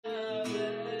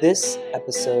This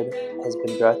episode has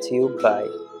been brought to you by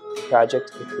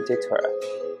Project Likkutei Torah,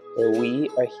 where we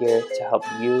are here to help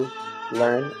you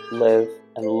learn, live,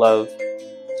 and love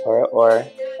Torah Or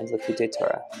and Likkutei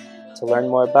Torah. To learn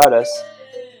more about us,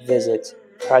 visit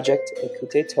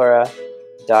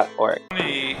projectlikkuteitorah.org.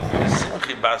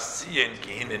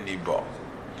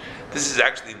 This is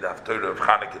actually the Haftarah of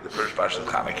Chanukah, the first parsha of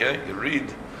Chanukah. You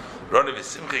read, Roni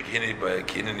ושמחי כהנני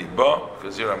בא,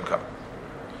 because here I'm coming.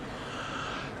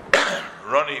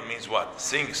 Roni means what?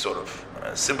 Sing, sort of.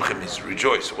 Simcha means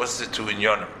rejoice. What's the two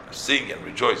inyanim? Sing and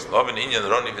rejoice. Love and inyan,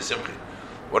 Roni ושמחי.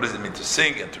 What does it mean to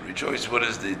sing and to rejoice? What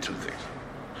is the two things?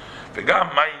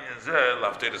 וגם מה עניין זה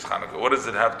להפטרת Chanukah? What does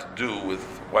it have to do with,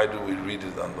 why do we read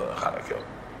it on the Chanukah?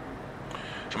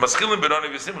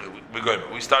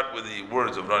 We start with the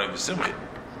words of Roni ושמחי.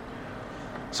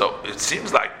 So it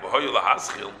seems like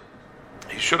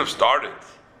he should have started.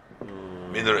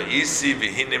 Started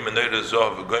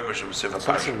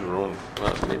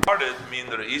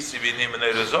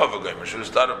should have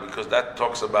started because that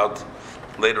talks about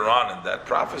later on in that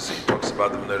prophecy. It talks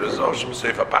about the Menorah Zohar,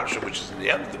 which is in the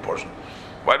end of the portion.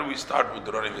 Why do we start with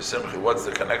the Roni ושמחי? What's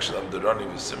the connection of the Roni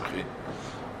ושמחi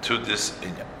to this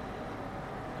inyan?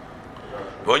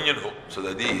 So the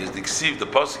idea is the Ksiv, the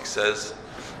Pasuk says,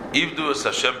 Ivdu es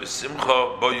Hashem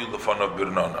b'simcha, boyu lefanav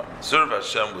birnona. Serve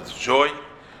Hashem with joy,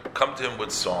 come to Him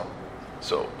with song.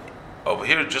 So over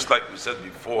here, just like we said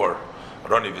before,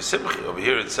 Roni ושמחi, over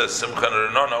here it says simcha and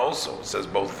rinona also. It says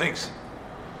both things.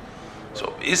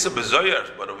 So Isa b'zoyar,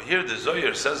 but over here the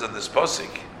Zoyar says in this Pasuk,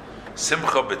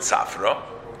 simcha b'tzafra,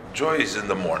 joy is in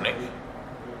the morning,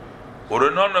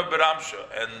 urinona b'ramsha,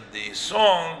 and the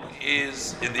song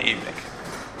is in the evening.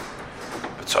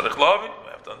 We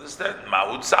have to understand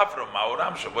Mahud Safra, Mahud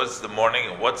Ramsha. What's the morning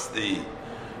and what's the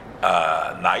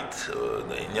night,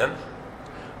 the Inyan?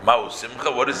 Mahud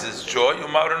Simcha, what is this joy?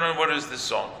 What is this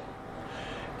song?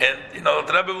 And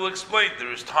the Rebbe will explain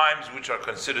there is times which are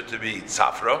considered to be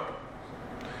Safra,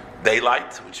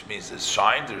 daylight, which means there's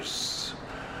shine, there's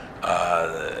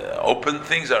open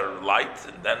things are light,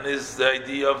 and then is the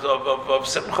idea of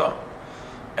Simcha.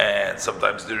 And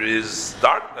sometimes there is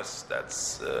darkness,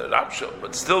 that's Ramsha,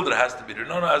 but still there has to be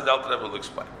Rinona, as the Alter Rebbe will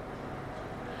explain.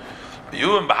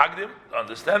 You and Bahagdim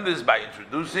understand this by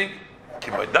introducing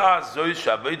Kimoida Zoy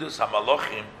Shavedus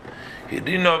Hamalochim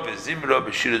Hirino Vezimra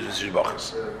Beshiras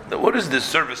V'Shishbachas. What is the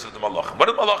service of the Malachim? What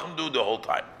do Malachim do the whole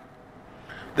time?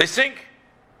 They sing.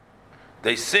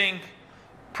 They sing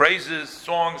praises,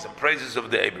 songs, and praises of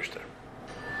the Eibishter.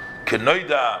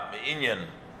 Kenoida Me'inyan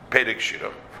Perek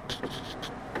Shira.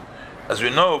 As we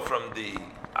know from the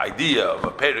idea of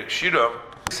a Perek Shira,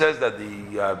 it says that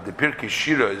the Pirkei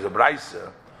Shira is a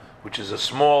Braisa, which is a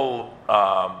small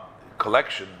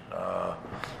collection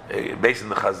based in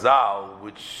the Chazal,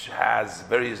 which has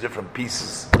various different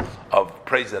pieces of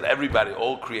praise that everybody,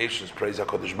 all creations praise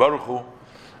HaKadosh Baruch Hu,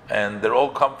 and they all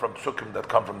come from Psukim that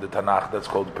come from the Tanakh, that's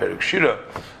called Perek Shira.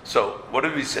 So what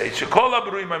did we say? Shekol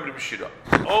HaBaruim Amrim Shira.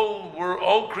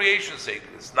 All creation say,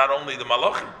 it's not only the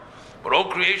Malachim, but all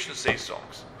creation say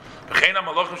songs.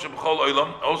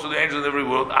 Also the angels in every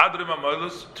world,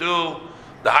 till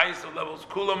the highest of levels,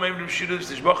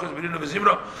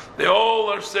 they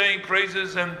all are saying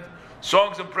praises and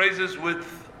songs and praises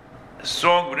with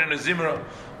song within a zimra,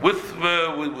 with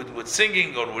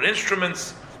singing or with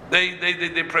instruments. They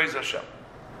praise Hashem.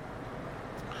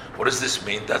 What does this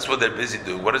mean? That's what they're busy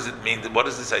doing. What does it mean? What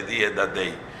is this idea that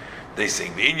they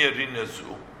sing?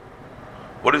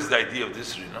 What is the idea of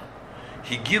this rina?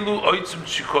 Higilu oitzum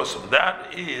shikosom.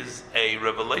 That is a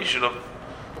revelation of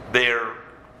their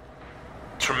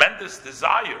tremendous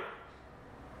desire.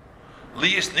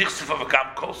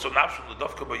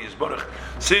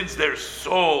 Since their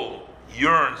soul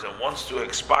yearns and wants to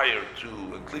aspire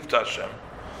to cleave to Hashem,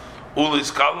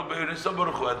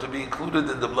 and to be included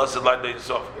in the blessed light of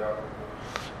Yisov.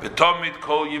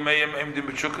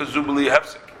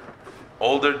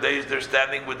 All their days they're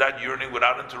standing with that yearning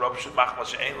without interruption,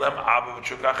 because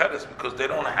they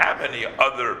don't have any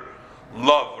other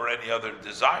love or any other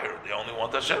desire. They only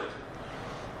want Hashem.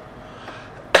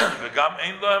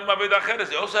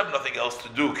 They also have nothing else to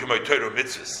do. Torah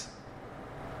mitzvahs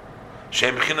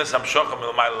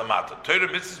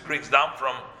brings down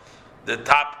from the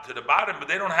top to the bottom, but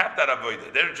they don't have that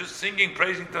avodah. They're just singing,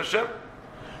 praising to Hashem.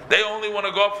 They only want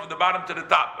to go up from the bottom to the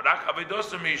top.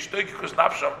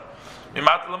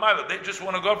 They just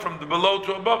want to go from the below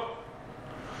to above.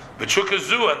 And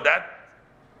that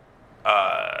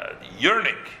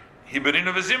yearning,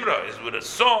 Hiberino Vizimra, is with a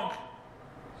song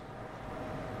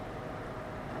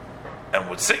and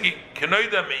with singing.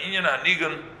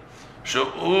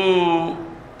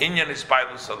 Inyan is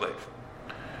pailus halev.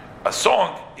 A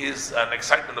song is an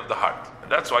excitement of the heart.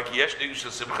 And that's why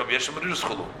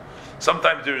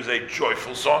sometimes there is a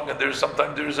joyful song, and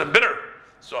sometimes there is a bitter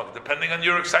song, depending on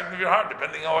your excitement of your heart,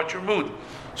 depending on what your mood.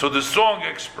 So the song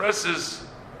expresses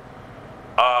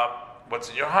what's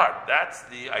in your heart. That's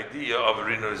the idea of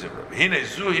Rino Zimra.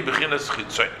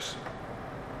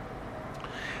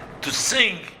 To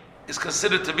sing is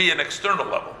considered to be an external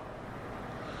level.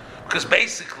 Because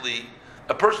basically,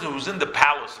 a person who's in the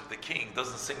palace of the king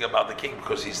doesn't sing about the king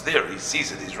because he's there, he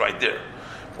sees it, he's right there.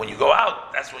 When you go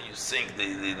out, that's when you sing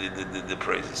the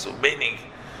praises. So meaning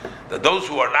that those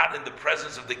who are not in the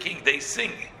presence of the king, they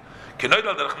sing. By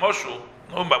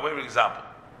way of example,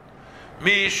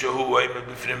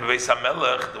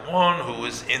 the one who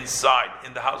is inside,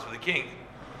 in the house of the king,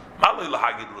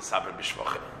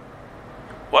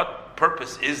 what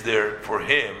purpose is there for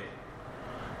him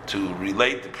to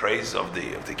relate the praise of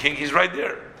the king? He's right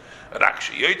there.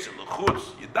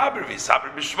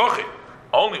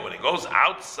 Only when he goes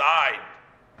outside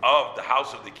of the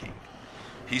house of the king,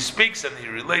 he speaks and he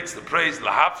relates the praise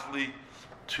lahafli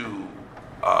to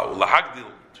lahagdil,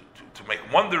 to make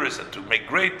wondrous and to make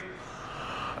great.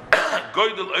 How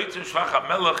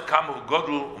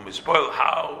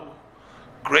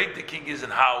great the king is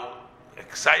and how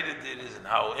excited it is and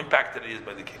how impacted it is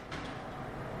by the king.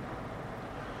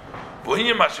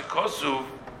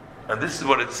 And this is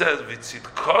what it says, that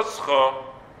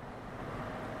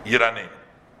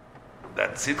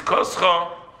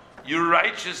tzidkoscha, your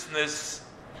righteousness,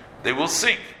 they will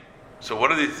sing. So what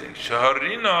do they think?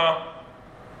 Shaharina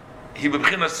hi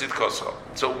bebchinas tzidkoscha.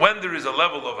 So when there is a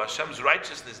level of Hashem's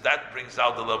righteousness, that brings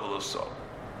out the level of song.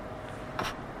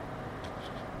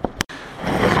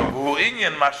 So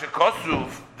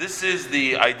this is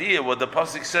the idea. What the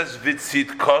pasuk says,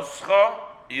 v'tzidkoscha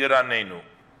yiranenu.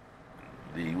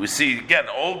 We see again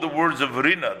all the words of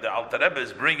Rina. The Alter Rebbe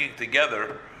is bringing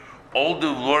together all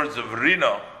the words of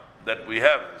Rina that we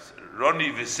have.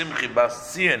 Roni ושמחי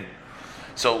ציין.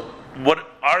 So what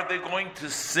are they going to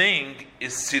sing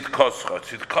is tzidkoscha.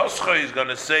 Tzidkoscha is going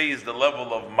to say is the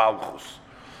level of Malchus.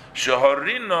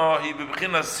 Sheharina hi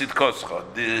bebchinas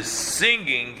tzidkoscha. The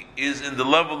singing is in the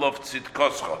level of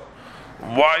tzidkoscha.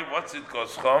 Why? What's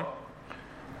tzidkoscha?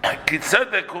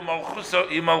 Kitzedek hu malchusa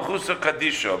I malchusa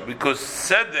kadisha. Because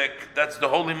tzedek, that's the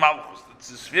holy Malchus. That's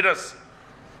the Sfiras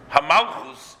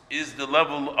HaMalchus is the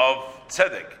level of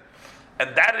tzedek.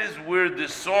 And that is where the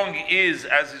song is,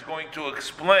 as he's going to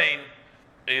explain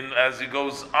as he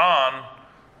goes on,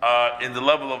 in the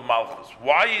level of Malchus.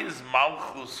 Why is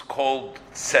Malchus called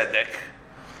tzedek?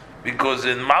 Because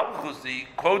in Malchus he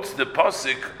quotes the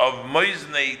pasuk of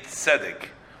Moiznei tzedek.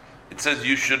 It says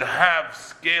you should have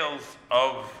scales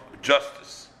of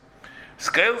justice.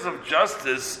 Scales of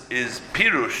justice is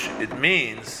pirush. It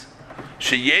means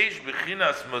sheyesh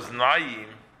bechinas moznayim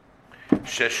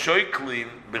sheshoiklim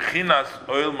bechinas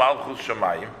oil malchus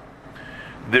shamayim.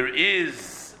 There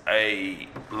is a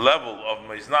level of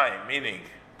moznayim, meaning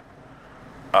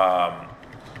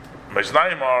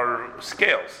moznayim are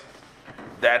scales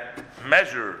that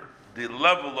measure the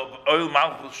level of oil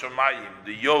malchus shamayim,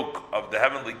 the yoke of the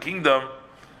heavenly kingdom,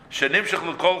 shenimshach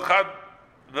lekol chad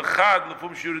v'chad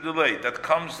lefum shuri delay, that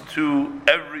comes to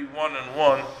every one and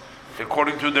one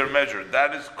according to their measure.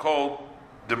 That is called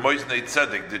the moiznei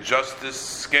tzedek, the justice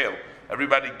scale.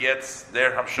 Everybody gets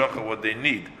their hamshacha, what they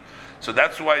need. So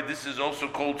that's why this is also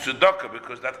called tzedakah,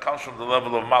 because that comes from the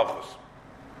level of malchus.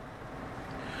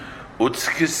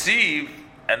 Utzkesiv.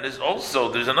 And there's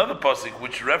another pasuk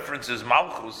which references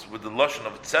Malchus with the lashon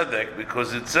of tzedek,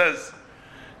 because it says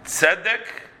tzedek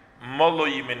molo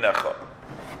yiminecha.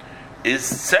 Is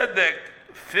tzedek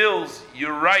fills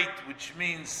your right, which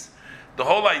means the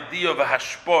whole idea of a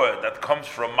hashpoah that comes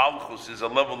from Malchus is a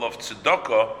level of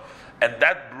tzedakah, and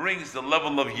that brings the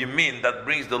level of yamin, that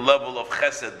brings the level of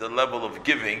chesed, the level of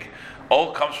giving,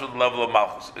 all comes from the level of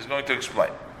Malchus. He's going to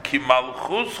explain. Ki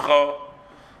malchuscha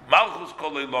Malchus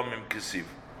kol elamim kesiv.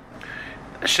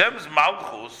 Hashem's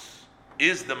Malchus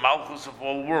is the Malchus of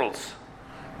all worlds.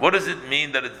 What does it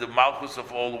mean that it's the Malchus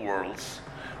of all worlds?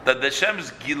 That the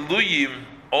Hashem's Giluyim,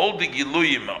 all the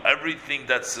Giluyim, everything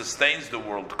that sustains the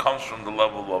world comes from the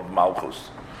level of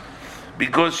Malchus.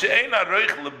 Because she'ein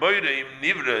aroich leboireim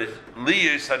nivres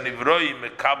liyes hanivroim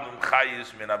mekablim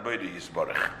chayis min aboire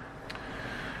yisborech.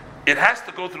 It has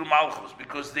to go through Malchus,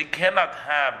 because they cannot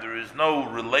have, there is no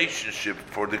relationship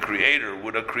for the Creator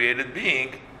with a created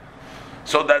being,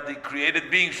 so that the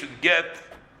created being should get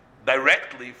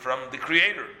directly from the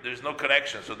Creator. There's no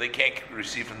connection, so they can't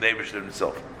receive from the Eibush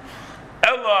themselves.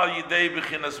 Ella yidei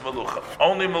b'chinas melucha,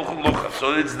 only melucha.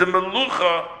 So it's the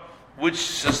melucha which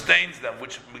sustains them,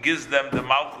 which gives them the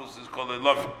malchus, is called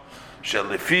Elohim.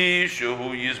 Shelefi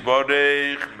shehu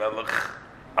yizbarech melech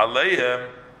aleihem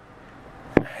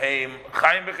heim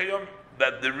Chaim b'chayom.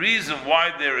 That the reason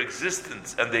why their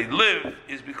existence and they live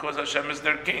is because Hashem is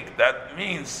their king. That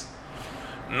means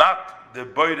not the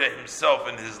Boire himself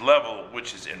in his level,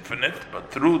 which is infinite, but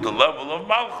through the level of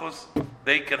Malchus,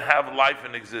 they can have life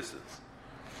and existence.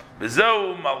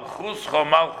 V'zeu Malchuscha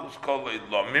Malchus kol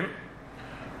Eilomim,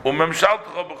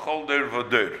 u'memshaltecha b'chol der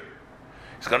v'der.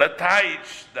 He's going to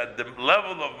teach that the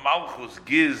level of Malchus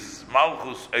gives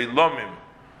Malchus Eilomim,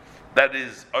 that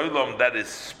is Olam, that is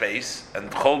space,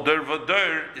 and Chol Der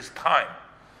V'der is time,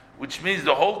 which means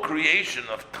the whole creation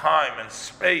of time and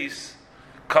space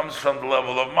comes from the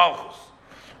level of Malchus.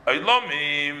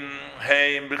 Olamim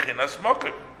Heim B'chinas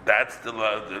Mokim. That's the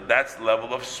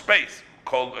level of space.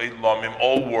 Called Olamim,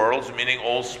 all worlds, meaning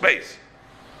all space.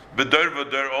 V'der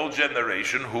V'der, all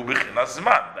generation, Hu B'chinas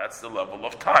Zman. That's the level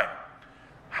of time.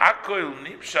 Hakoil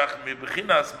Nipshach Mi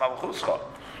B'chinas Malchuscha.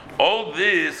 All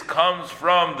this comes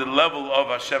from the level of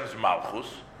Hashem's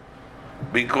Malchus,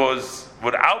 because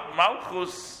without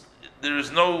Malchus,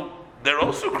 they're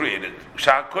also created.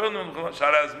 Because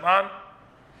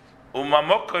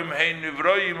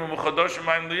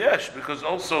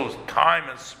also time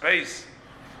and space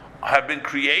have been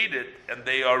created and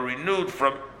they are renewed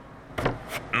from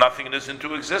nothingness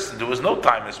into existence. There was no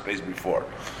time and space before.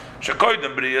 Before the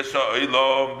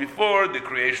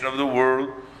creation of the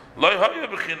world, there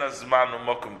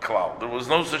was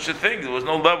no such a thing. There was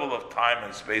no level of time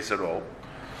and space at all.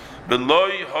 There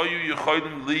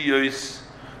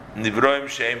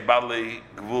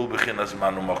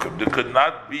could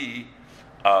not be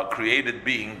a created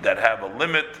being that have a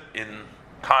limit in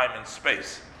time and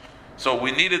space. So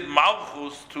we needed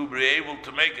Malchus to be able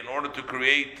to make, in order to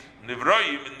create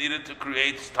Nivroim, it needed to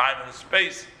create time and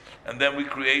space. And then we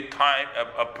create time,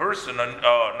 a person,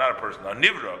 not a person, a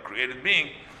Nivra, a created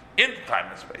being, in time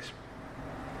and space.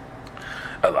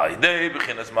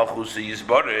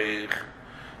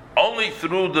 Only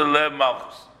through the Lev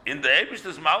Malchus. In the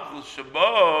Eibishter's Malchus,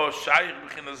 Shabo Shaykh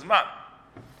B'chinas Zman.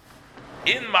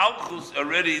 In Malchus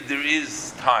already there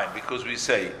is time, because we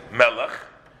say Melech,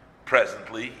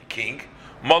 presently, king,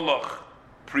 Malach,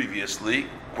 previously,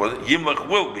 Yimlech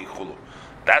will be Chulu.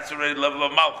 That's already the level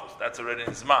of Malchus, that's already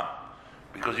in Zman.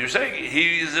 Because you're saying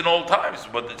he is in all times,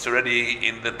 but it's already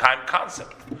in the time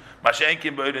concept. But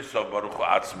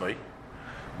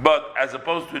as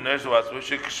opposed to there is no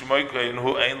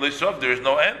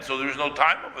end, so there is no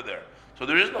time over there. So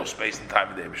there is no space and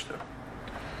time in the Eibishter.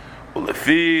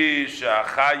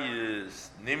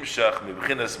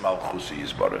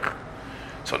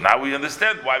 So now we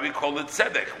understand why we call it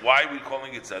tzedek. Why are we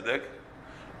calling it tzedek?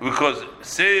 Because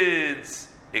since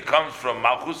it comes from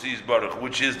Malchus Yisbarach,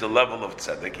 which is the level of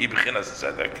tzedek, Ibchinas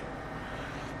tzedek,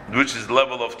 which is the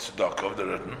level of tzedakah of the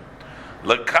written,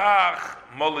 Lekach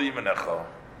Mola Yimenecha.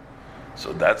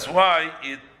 So that's why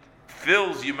it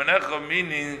fills Yimenecha,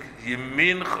 meaning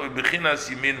Yimin Ibchinas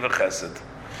Yimin v'Chesed,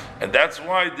 and that's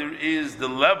why there is the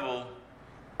level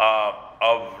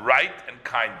of right and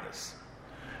kindness,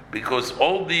 because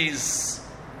all these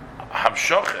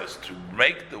hamshoches to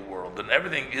make the world and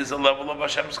everything is a level of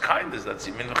Hashem's kindness. That's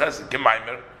Yimin v'Chesed.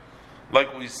 Gemaimer,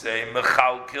 like we say,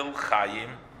 Mechalkil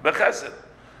Chaim b'Chesed.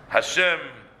 Hashem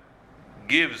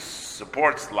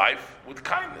supports life with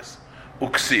kindness.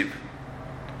 Uksiv.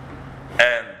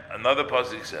 And another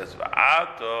pasuk says,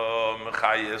 V'ato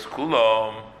mechayes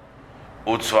kulom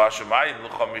utzva shemayim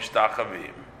l'chom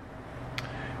mishtachavim.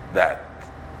 That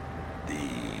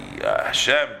the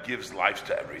Hashem gives life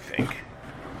to everything.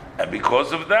 And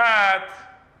because of that,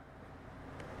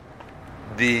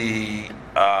 the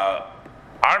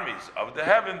armies of the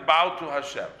heaven bow to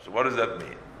Hashem. So what does that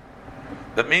mean?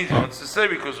 That means he wants to say,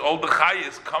 because all the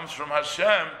chayes comes from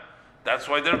Hashem, that's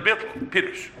why they're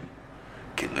pirush.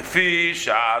 Because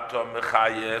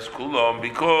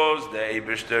the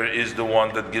Eibishter is the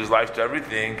one that gives life to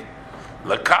everything.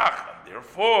 Lakach, and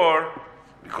therefore,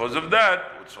 because of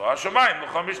that, in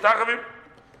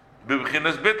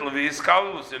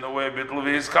a way,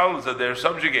 that they're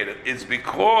subjugated. It's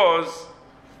because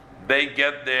they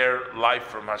get their life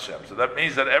from Hashem. So that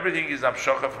means that everything is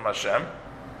amshocha from Hashem.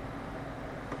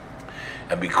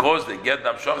 And because they get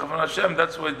the amshocha from Hashem,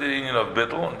 that's why the union of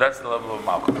bittul, and that's the level of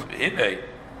malchus.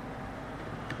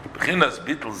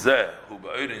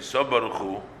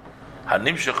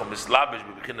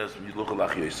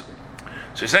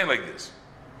 So he's saying like this.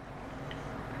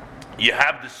 You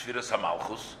have the Sfiras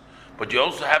HaMalchus, but you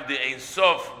also have the Ein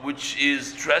Sof, which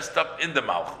is dressed up in the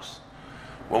Malchus.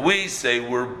 When we say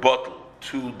we're bottle,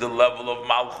 to the level of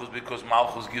Malchus because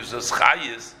Malchus gives us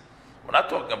Chayis. We're not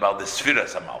talking about the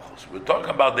Sfiras of Malchus. We're talking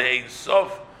about the Ein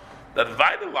Sof that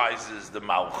vitalizes the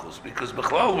Malchus. Because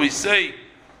B'chlal we say,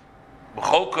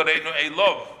 B'chol Koreinu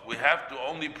Elov, we have to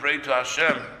only pray to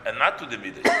Hashem and not to the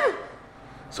Midas.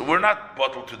 So we're not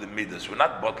bottled to the Midas, we're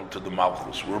not bottled to the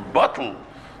Malchus, we're bottled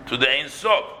to the Ein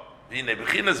Sof.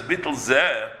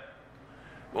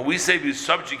 When we say we're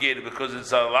subjugated because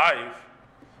it's alive,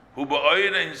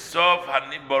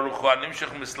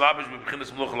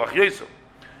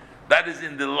 that is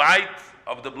in the light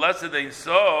of the blessed Ein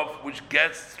Sof, which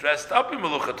gets stressed up in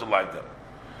Melucha to like them.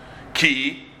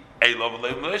 Ki,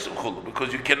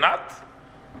 because you cannot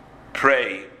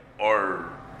pray or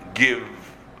give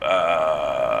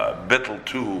bittul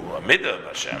to a midah of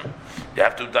Hashem. You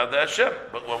have to do the Hashem.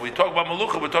 But when we talk about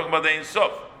Melucha, we're talking about the Ein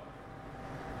Sof.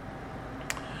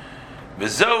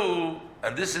 V'zeu,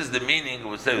 and this is the meaning,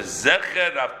 we say,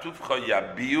 Zecher avtuvcha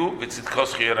yabiu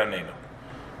v'tzidkoscha yiraneinu.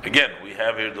 Again, we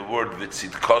have here the word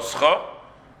v'tzidkoscha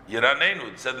yiraneinu.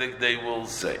 It said that they will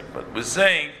say. But we're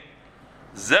saying,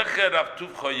 Zecher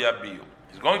avtuvcha yabiu.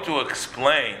 He's going to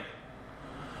explain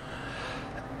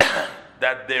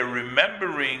that they're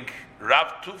remembering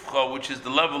Rav Tuvcha, which is the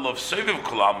level of Soviv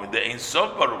Kulam, the Ein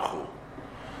Sof Baruch Hu.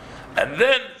 And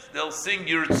then they'll sing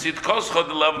your Tzidkoscha,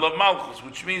 the level of Malchus,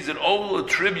 which means it all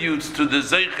attributes to the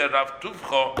Zeicher Rav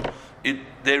Tuvcha.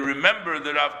 They remember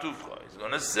the Rav Tuvcha. He's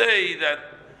going to say that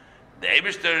the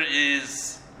Eibishter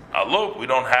is Allah. We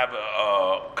don't have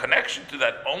a connection to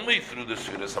that only through the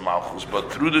Sfiras HaMalchus,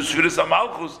 but through the Sfiras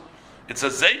HaMalchus, it's a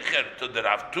Zeicher to the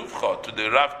Rav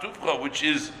Tuvcha, which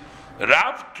is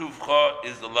Rav Tuvcha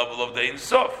is the level of the Ein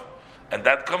Sof. And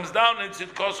that comes down in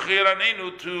Tzidkoscha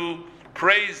Yiraneinu to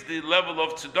praise the level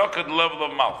of tzedakah, the level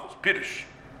of malchus. Pirush.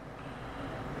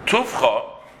 Tuvcha,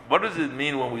 what does it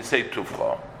mean when we say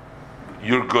Tuvcha?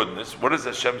 Your goodness. What is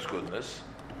Hashem's goodness?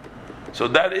 So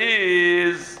that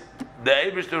is the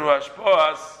Eibishter hu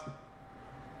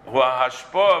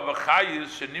hashpoah v'chayis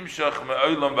shenimshach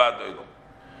me'olam v'ad olam.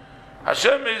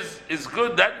 Hashem is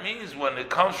good. That means when it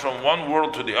comes from one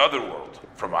world to the other world,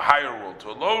 from a higher world to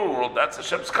a lower world, that's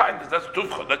Hashem's kindness. That's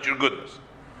Tuvcha. That's your goodness.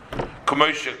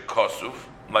 Kamoshe Kosuf,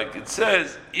 like it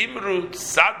says, Imru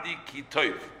Tzadik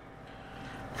Toiv,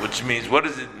 which means, what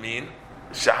does it mean?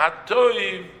 Shahat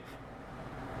Toiv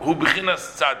Hu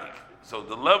B'chinas Tzadik. So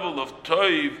the level of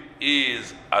Toiv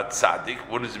is a Tzadik.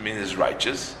 What does it mean? Is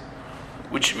righteous,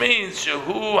 which means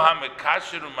Shehu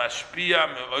HaMekasher Mashpia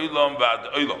Me'olam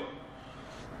V'ad Olam.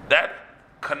 That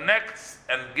connects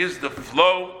and gives the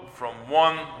flow from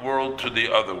one world to the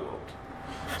other world.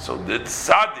 So the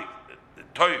Tzadik, the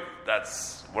Toiv,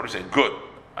 that's, what do you say, good.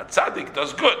 A tzaddik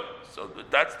does good. So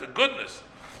that's the goodness.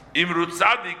 Imru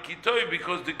tzaddik kitoiv,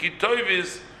 because the kitoiv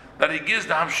is that he gives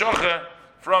the hamshocha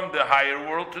from the higher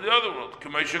world to the other world.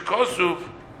 Kamoshe kosuf,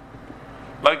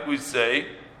 like we say,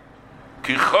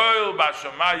 kichoil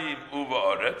bashamayim uva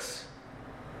oretz.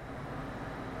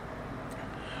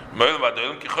 In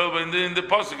the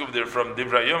pasuk of there from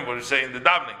Divrayim, we're saying the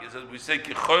davening, it says we say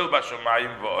kichoil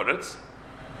bashamayim va'oretz,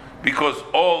 because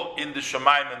all in the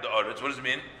Shamayim and the Oretz. What does it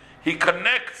mean? He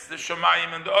connects the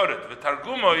Shamayim and the Oretz. The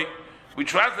Targumoi, we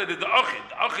translated the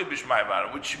Achid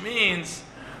B'Shmayim, which means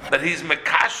that he's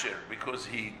Mekasher, because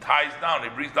he ties down, he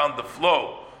brings down the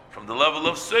flow from the level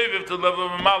of Seviv to the level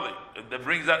of Mamali. That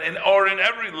brings down, in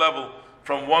every level,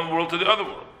 from one world to the other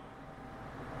world.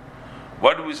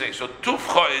 What do we say? So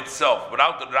Tuvcha itself,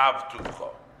 without the Rav Tuvcha.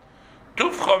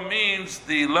 Tuvcha means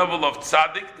the level of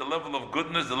tzaddik, the level of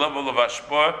goodness, the level of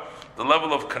ashpah, the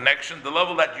level of connection, the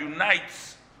level that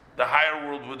unites the higher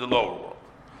world with the lower world.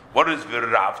 What is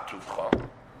v'rav Tuvcha?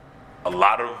 A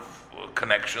lot of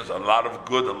connections, a lot of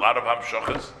good, a lot of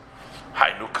hamshochas.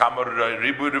 Hainu kamar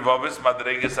ribu rivavis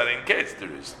madreges are in case.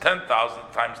 There is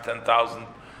 10,000 times 10,000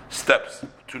 steps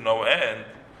to no end.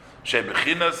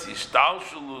 Shebechinas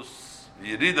yishtalshulus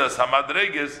yiridas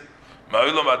hamadreges.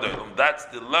 That's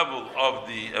the level of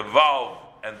the evolve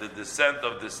and the descent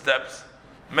of the steps.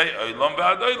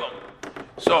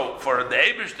 So for the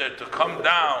Eibishter to come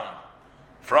down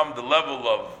from the level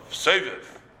of Seviv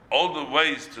all the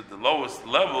ways to the lowest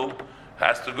level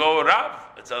has to go Rav.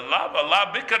 It's a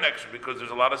lot big connection because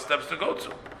there's a lot of steps to go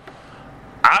to.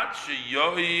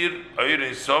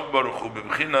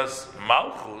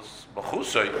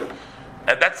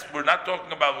 And that's, we're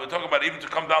talking about even to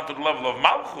come down to the level of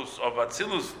Malchus, of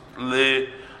Atzilus,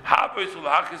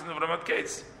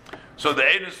 Mikeitz. So the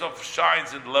Ein Sof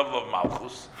shines in the level of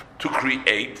Malchus to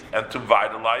create and to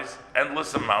vitalize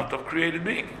endless amount of created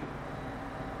being.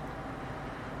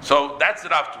 So that's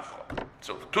Rav Tuvcha.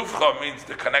 So Tuvcha means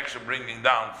the connection bringing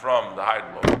down from the high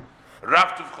to low.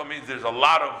 Rav Tuvcha means there's a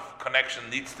lot of connection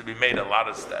needs to be made, a lot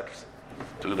of steps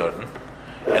to Gdorten.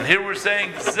 And here we're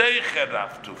saying Zeicher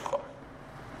Rav Tuvcha.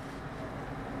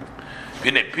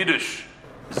 V'nei Pirush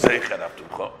Zeicher Rav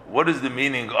Tuvcha. What is the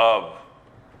meaning of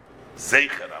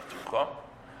Zeicher Rav Tuvcha?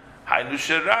 Hainu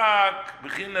sherak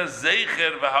b'chinas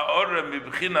Zeicher v'ha'orem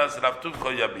b'chinas Rav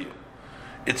Tuvcha yabiu.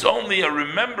 It's only a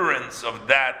remembrance of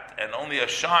that and only a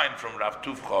shine from Rav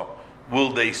Tuvcha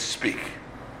will they speak.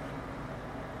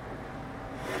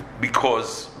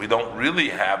 Because we don't really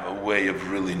have a way of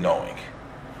really knowing.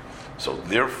 So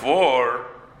therefore,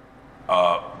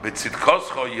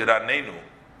 b'tzidkoscha yiranenu.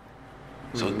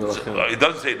 So it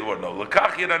doesn't say the word no.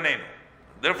 L'kach yiranenu.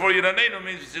 Therefore, yiranenu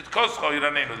means b'tzidkoscha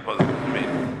yiranenu is positive.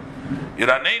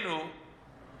 Yiranenu.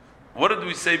 What did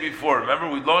we say before? Remember,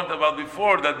 we learned about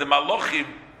before that the Malachim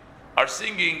are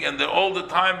singing, and all the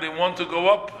time they want to go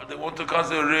up. They want to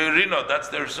constantly Rino. That's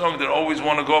their song. They always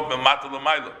want to go up and Mata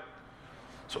L'mayla.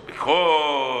 So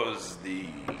because the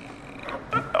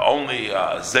only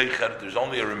Zeicher, there's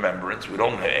only a remembrance. We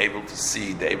don't able to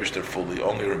see the Eibishter fully.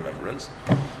 Only a remembrance.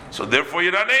 So therefore,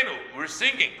 Yiranenu, we're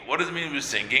singing. What does it mean we're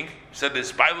singing? He said the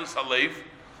Spilus Halev.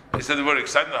 He said the word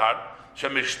excited in the heart.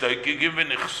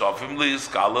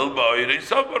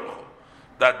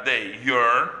 That they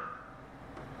yearn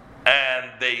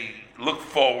and they look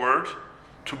forward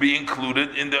to be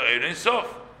included in the Ein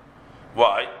Sof.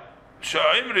 Why?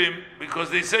 Because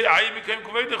they say,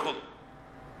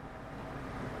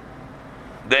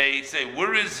 they say,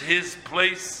 where is his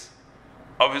place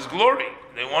of his glory?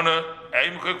 They want to,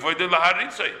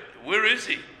 where is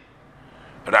he?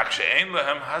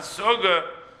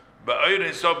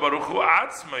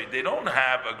 They don't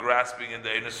have a grasping in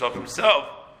the Ein Sof himself.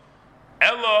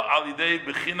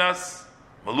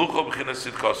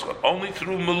 Only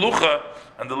through Melucha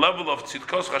and the level of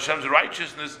Tzidkos, Hashem's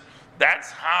righteousness,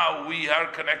 that's how we are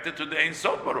connected to the Ein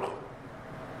Sof Baruch Hu.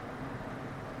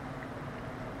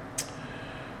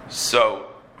 So,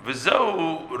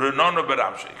 V'zehu Renono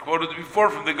Beramshe. Quoted before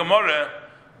from the Gemara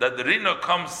that the Rino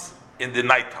comes in the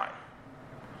nighttime.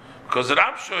 Because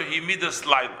Ramsho, he midas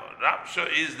laila. Ramsho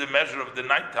is the measure of the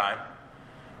nighttime,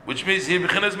 which means he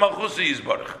b'chinas Malchus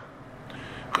Yisbarach.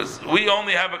 Because we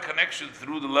only have a connection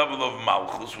through the level of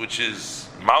Malchus, which is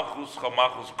Malchus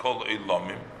Chamachus Kol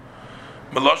Eilamim.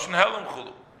 Meloshen Helam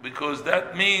Chulu, because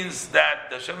that means that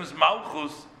Hashem's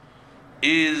Malchus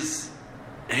is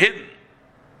hidden.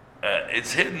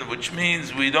 It's hidden, which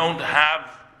means we don't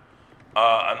have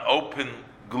an open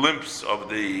glimpse of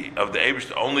the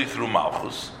Eibush only through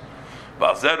Malchus.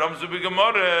 The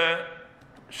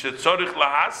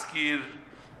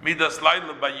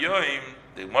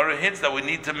Gemara hints that we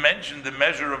need to mention the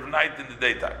measure of night in the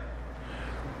daytime.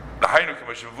 The Hainu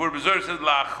Commission says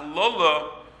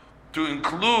to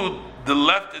include the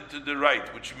left and to the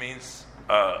right, which means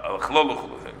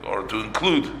or to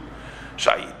include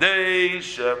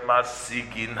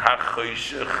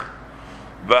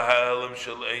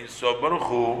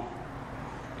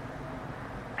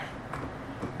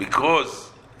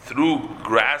because through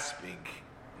grasping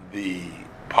the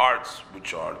parts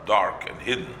which are dark and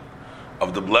hidden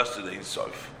of the blessed Ein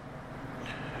Sof,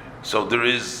 so there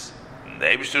is the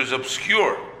Eibishter is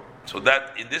obscure. So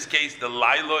that in this case, the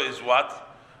Lailo is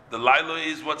what? The Lailo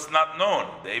is what's not known.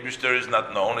 The Eibishter is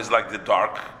not known. It's like the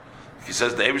dark. If he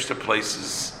says the Eibishter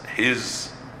places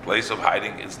his place of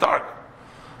hiding, it's dark.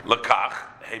 Lakach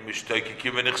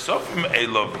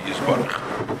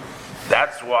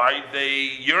that's why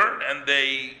they yearn and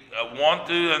they want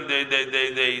to and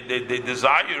they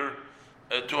desire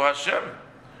to Hashem,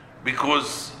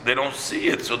 because they don't see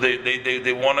it, so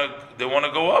they want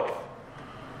to go up.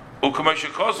 Like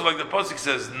the pasuk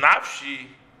says, Nafshi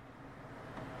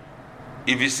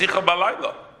ivisicha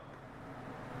balayla.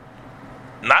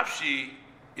 Nafshi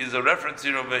is a reference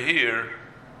here over here.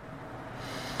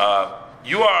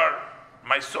 You are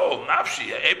my soul,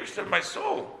 Nafshi, Eibishter, my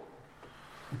soul.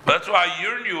 That's why I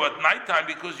yearn you at nighttime,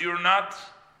 because you're not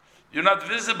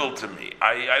visible to me.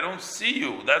 I don't see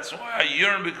you. That's why I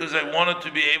yearn, because I wanted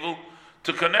to be able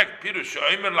to connect. Pirush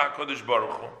Omer LaKadosh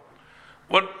Baruch Hu.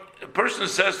 What a person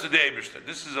says to the Eibishter,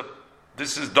 this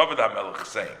is David HaMelech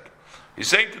saying. He's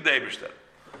saying to the Eibishter,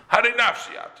 Hare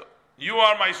Nafshi Ato, you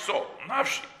are my soul.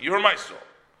 Nafshi, you're my soul.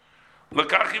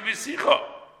 L'kachi v'sicha,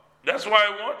 that's why I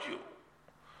want you.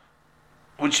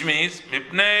 Which means,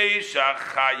 Mipnei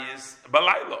shachayis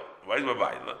balayla. Why is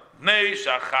balayla? Mipnei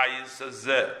shachayis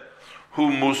hazeh,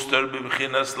 hu muster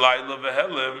b'bchinas layla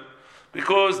v'helem,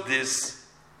 because this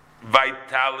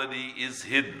vitality is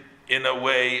hidden in a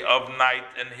way of night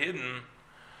and hidden.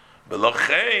 That's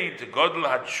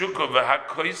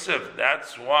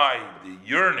why the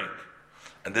yearning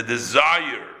and the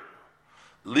desire.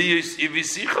 Liyis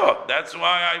ivisicha. That's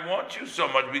why I want you so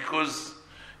much, because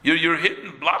you're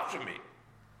hidden, blocked from me.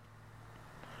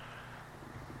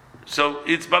 So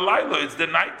it's balaylo, it's the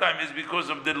nighttime, is because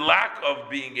of the lack of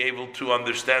being able to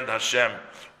understand Hashem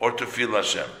or to feel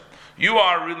Hashem. You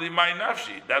are really my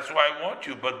nafshi. That's why I want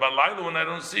you. But balaylo, when I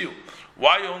don't see you.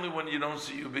 Why only when you don't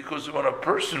see you? Because when a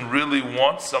person really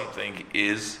wants something,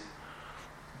 is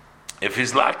if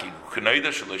he's lacking.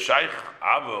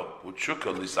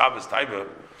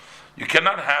 You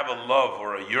cannot have a love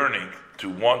or a yearning to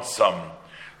want some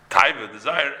taiva,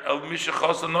 desire.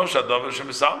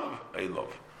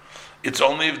 It's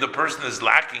only if the person is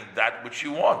lacking that which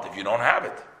you want, if you don't have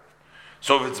it.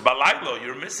 So if it's balaylo,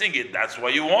 you're missing it, that's why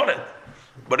you want it.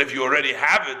 But if you already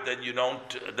have it, then you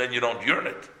don't yearn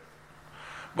it.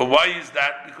 But why is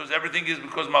that? Because everything is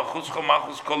because Malchus Kol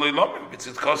Olamim. It's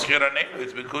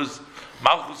because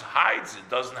Malchus hides it,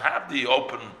 doesn't have the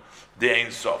open, the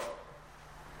Ein Sof.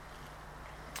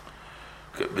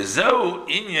 Bezeu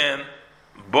inyan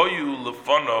boyu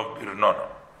lefonov birnona.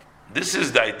 This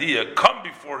is the idea, come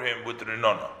before him with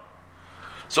Rinona.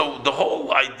 So the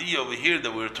whole idea over here that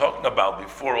we were talking about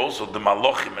before, also the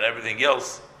Malochim and everything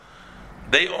else,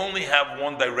 they only have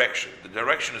one direction. The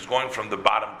direction is going from the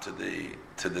bottom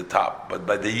to the top. But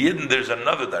by the Yidden, there's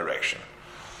another direction.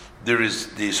 There is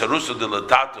the Sarusa de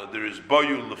Latato, there is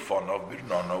Boyu Lefonov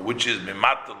Birnono, which is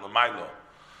Mimata Lemailo.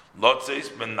 Lotzeis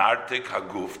Benartek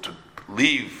Haguf, to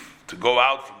leave, to go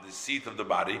out from the seat of the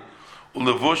body,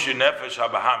 Ulevushi Nefesh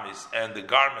Habahamis, and the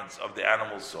garments of the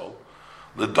animal soul,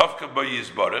 Ledovka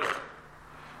Bayizbarich,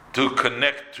 to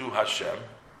connect to Hashem,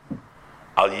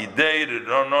 Al Yidei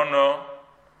Rinono,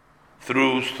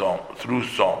 through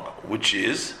song, which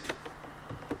is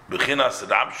Bechinas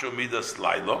Ramsho Midas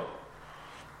Lailo,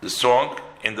 the song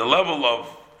in the level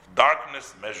of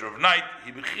darkness, measure of night.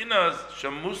 He Bechinas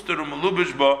Shamusteru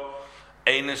Melubishba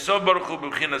Eineso Baruch Hu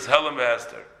Bechinas Helam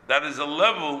Behester. That is a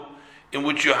level in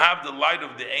which you have the light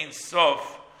of the Ein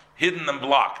Sof hidden and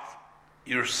blocked.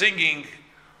 You're singing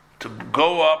to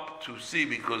go up to see,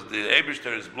 because the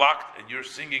Eibishter is blocked, and you're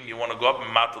singing, you want to go up and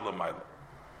Matal L'mayla.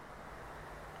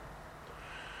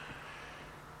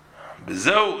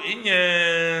 Bezeu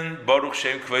inyan Baruch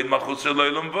Shem Kveid Malchus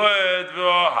Elolam Voed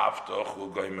V'Haftoch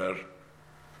U'Goymer.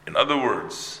 In other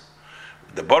words,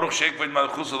 the Baruch Shem Kveid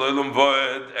Malchus Elolam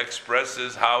Voed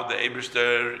expresses how the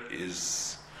Eibishter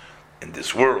is in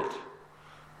this world.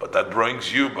 But that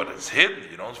brings you, but it's hidden,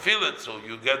 you don't feel it, so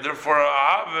you get there for a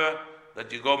ahava,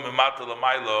 that you go mimata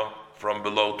l'maylo, from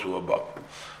below to above.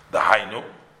 The hainu,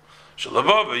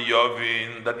 shalavava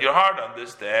yovin, that your heart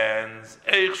understands,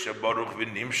 eich shebaruch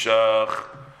v'nimshach,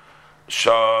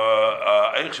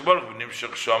 eich shebaruch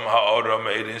v'nimshach sham ha'ora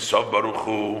me'erin sof baruch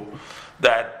hu,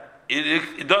 that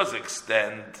it does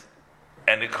extend,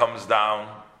 and it comes down,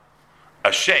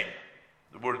 a shame.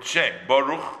 The word shame,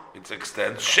 baruch, it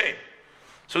extends shame.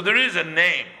 So there is a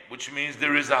name, which means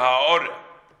there is a ha'orah.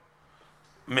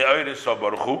 Me'ayre so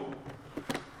baruch hu,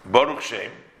 baruch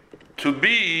shem, to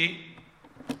be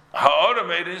ha'orah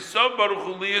me'ayre so baruch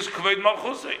hu liyis kveid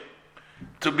malchusay,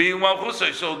 to be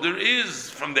malchusay. So there is,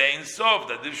 from the Ein Sof,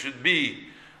 that there should be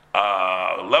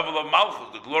a level of malchus,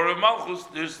 the glory of malchus.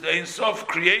 There's the Ein Sof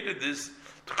created this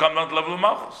to come down to the level of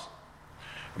malchus.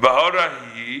 V'ha'orah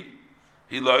hi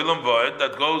lo'ilam v'ed,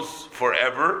 that goes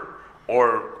forever,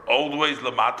 or always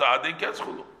lamata adin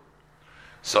ketzchulu.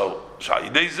 So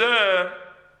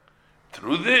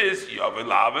through this,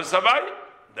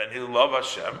 then he'll love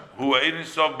Hashem. Hu ein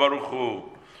sof baruch hu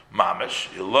mamish.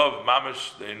 He'll love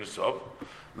mamish the ein sof.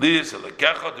 Liyis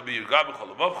elekecha, to be yugab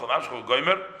b'chol nafsh chol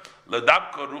goymer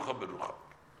ledabka rucha berucha.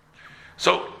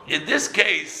 So in this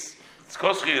case, it's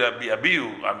koski Rabbi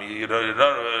Abiyu. I mean,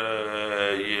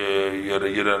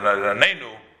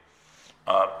 Yiranenu.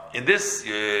 In this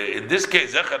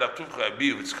case,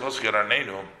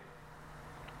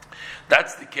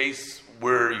 that's the case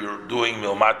where you're doing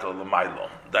milmata l'maylo.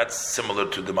 That's similar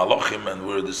to the malochim, and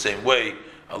we're the same way,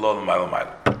 Allah l'maylo.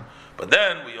 But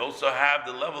then we also have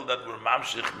the level that we're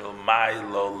mamshich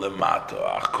milmaylo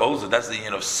l'mato. That's the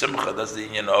union of simcha. That's the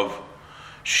union of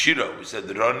shira. We said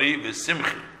roni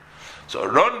v'simchi. So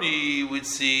roni we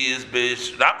see is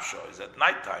b'sh rapsho, is at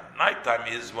nighttime. Nighttime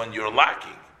is when you're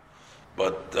lacking.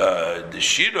 But the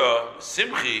shira,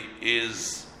 simchi,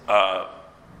 is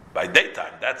by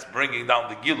daytime. That's bringing down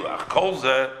the gilu.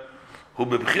 Hu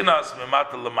bebchinas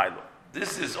memata l'maylo.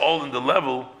 This is all in the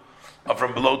level of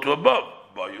from below to above.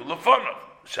 Bayu lefonov,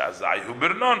 shazai hu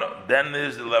birnona. Then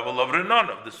there's the level of rinona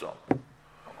of the song.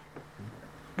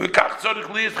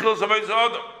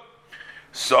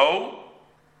 So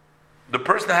the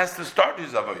person has to start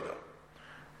his avodah.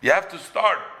 You have to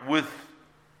start with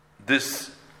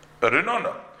this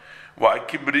Rinona. Why?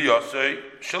 Kibriyosei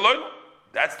Shaloyla.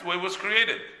 That's the way it was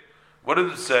created. What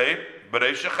did it say?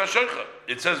 Bereisha Chashoicha.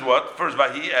 It says what? First,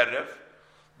 Vahi Erev,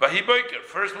 Vahi Boiker.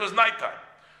 First was nighttime.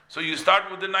 So you start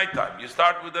with the nighttime. You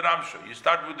start with the Ramsha. You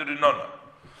start with the Rinona.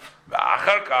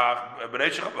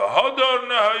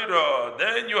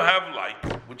 Then you have light,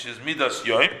 which is Midas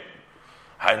Yoim.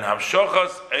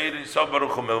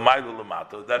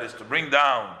 That is to bring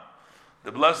down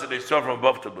the blessed Yisrael from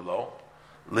above to below.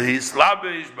 To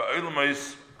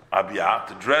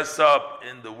dress up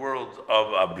in the world of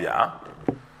Abiyah.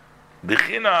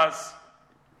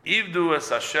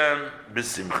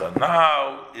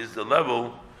 Now is the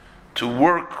level to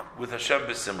work with Hashem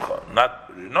b'simcha.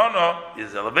 Not Rinona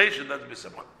is elevation, that's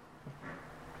b'simcha.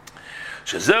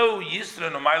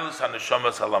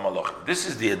 This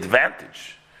is the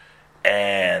advantage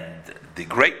and the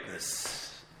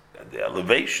greatness, the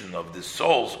elevation of the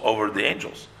souls over the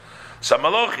angels. The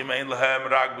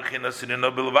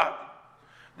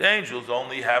angels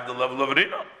only have the level of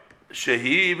Rina,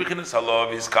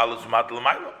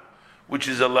 which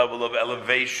is a level of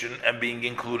elevation and being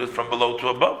included from below to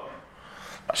above.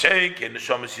 As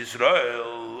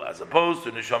opposed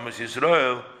to Neshamas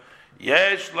Yisrael,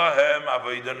 Yesh lahem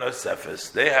avodah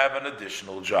nosefes. They have an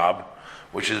additional job,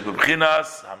 which is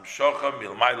b'bchinas hamshocha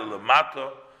milmayla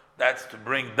lemato. That's to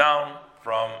bring down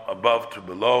from above to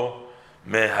below,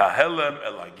 mehahelem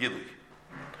el hagili,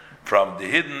 from the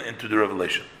hidden into the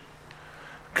revelation.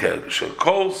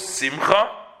 Shekol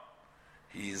simcha,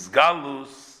 his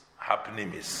galus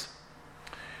hapnimis.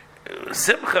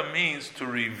 Simcha means to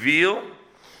reveal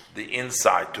the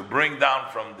inside, to bring down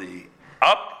from the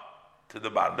up to the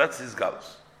bottom. That's his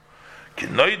galus.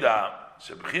 Kinoida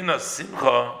shebchina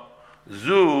simcha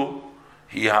zu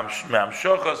hi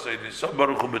mehamshocha seidisah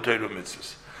baruch hu b'torah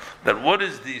mitzvos. That what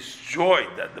is this joy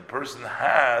that the person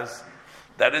has?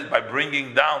 That is by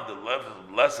bringing down the level of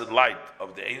blessed light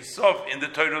of the Ein Sof in the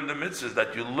Torah and the mitzvahs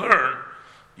that you learn.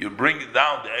 You bring it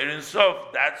down the Ein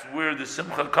Sof. That's where the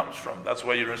simcha comes from. That's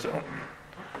why you're saying.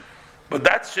 But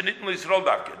that's Shenitn L'Yisrael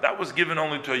Dake. That was given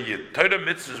only to a Yid. Torah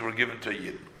mitzvahs were given to a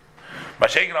Yid.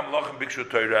 Mashiach Malachim Bikshu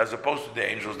Torah, as opposed to the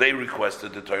angels, they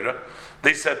requested the Torah.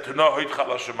 They said, "To know Hoit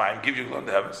Chala Shemayim, give you glory in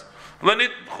the heavens."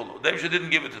 They didn't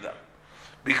give it to them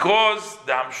because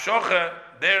the Hamshocha,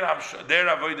 their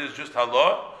avodah is just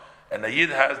Halah, and the Yid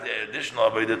has the additional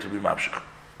avodah to be Mamshech.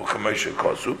 U'Kamoshe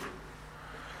Kosuf.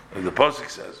 And the Pasuk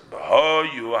says,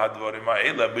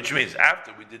 which means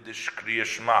after we did the Kriya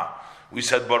Shema, we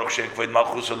said Baruch Sheikh Vayid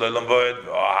Malchus Olam Vayed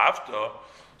V'Ahavta.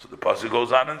 So the Pasuk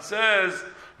goes on and says,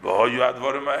 so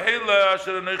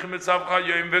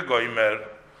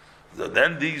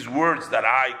then these words that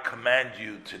I command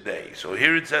you today. So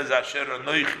here it says Asher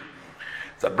Anoichi.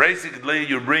 So basically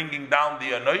you're bringing down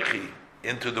the Anoichi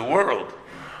into the world.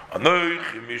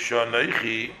 Anoichi Misha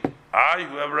Anoichi, I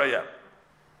whoever I am.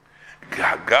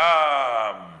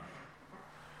 Gagam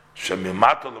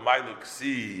Shemimato L'maylu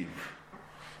Ksiv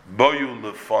Boyu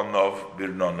Lefonov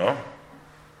Birnono.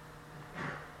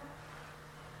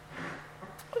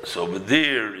 So over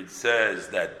there it says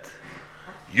that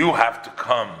you have to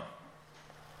come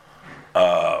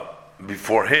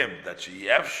before him, that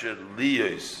Sheyefsher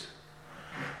Liyos,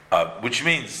 which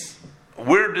means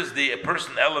where does the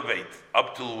person elevate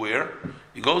up to where?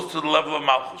 He goes to the level of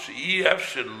Malchus.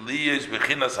 Sheyefsher Liyos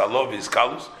Bechinas Halov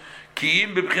Iskalus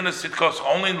Kiim Bechinas Tzidkos,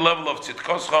 only in the level of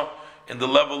Tzidkoscha, in the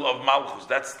level of Malchus.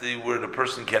 That's where the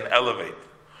person can elevate.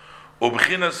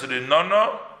 Ubechinas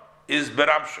Rinono is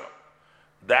Beramsha.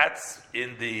 That's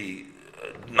in the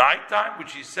nighttime,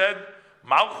 which he said,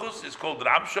 Malchus is called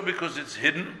Ramsha because it's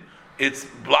hidden. It's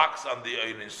blocks on the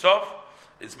Ein Sof.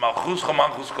 It's Malchus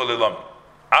Chamalchus Kolelam.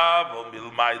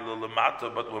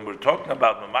 But when we're talking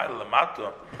about Milmayla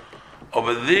Lamato,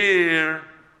 over there,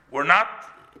 we're not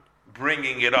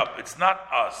bringing it up. It's not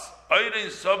us. Over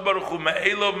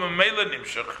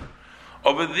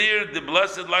there, the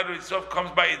blessed light of itself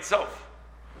comes by itself.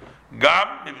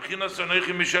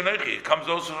 It comes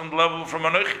also from the level from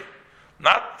Anochi.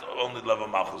 Not only the level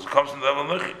of Malchus, it comes from the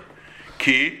level of Anochi.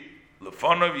 Ki,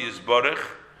 lefonov yizborech,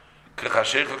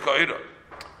 kechashecha ka'ira.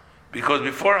 Because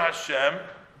before Hashem,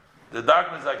 the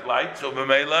darkness is like light, so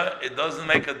b'meila, it doesn't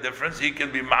make a difference. He can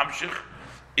be mamshich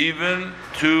even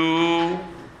to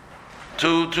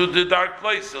the dark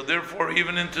place. So therefore,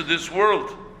 even into this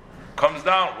world, comes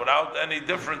down without any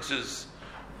differences.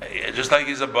 Just like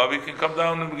he's above, he can come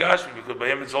down in Gashmi, because by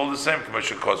him it's all the same.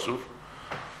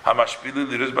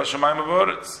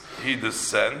 He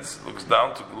descends, looks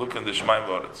down to look in the Shemayim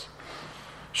V'Oretz.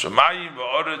 Shemayim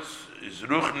V'Oretz is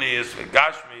ruchnius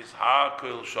v'gashmis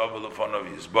ha'kol shava lefonav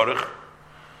yisborich.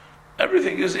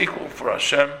 Everything is equal for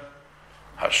Hashem.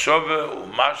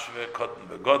 Hashove umashve kotten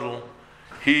begodel.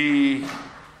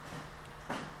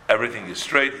 Everything is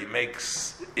straight. He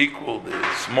makes equal the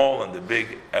small and the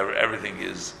big. Everything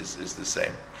is the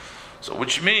same. So,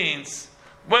 which means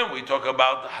when we talk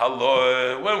about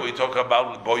haloy, when we talk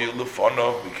about boyu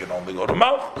lefonov, we can only go to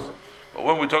malchus. But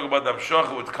when we talk about the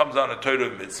Hamshacha, which comes down to Torah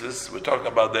mitzvahs, we're talking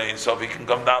about the Ein Sof. He can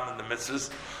come down in the mitzvahs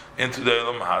into the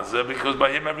Elam Hazeh, because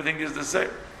by him everything is the same.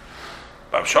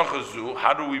 Hamshacha zu,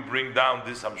 how do we bring down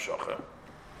this Hamshacha?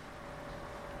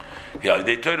 Yeah,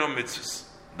 they Torah mitzvahs.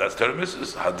 That's Torah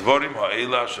mitzvahs. Hadvorim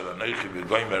ha'ela shel anochi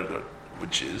b'goy merder,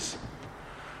 which is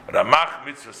Ramach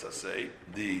mitzvahs asay,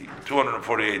 the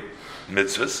 248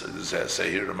 mitzvahs. This is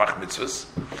say here, Ramach mitzvahs.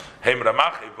 Heim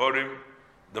Ramach evorim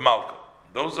the Malka.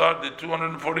 Those are the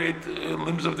 248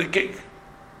 limbs of the king.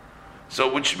 So,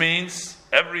 which means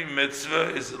every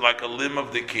mitzvah is like a limb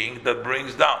of the king that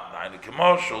brings down.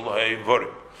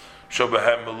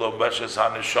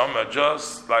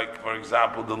 Just like, for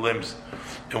example, the limbs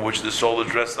in which the soul is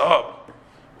dressed up.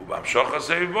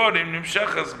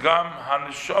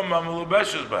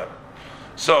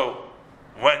 So,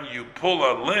 when you pull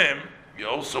a limb, you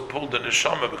also pull the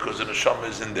neshama, because the neshama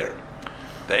is in there.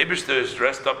 The Eibishter is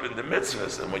dressed up in the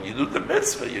mitzvahs, and when you do the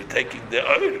mitzvah, you're taking the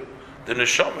oir, the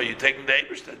neshama, you're taking the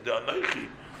Eibishter, the anochi,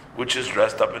 which is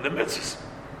dressed up in the mitzvahs.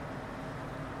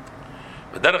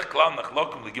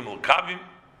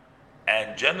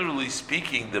 And generally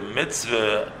speaking, the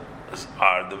mitzvahs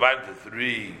are divided into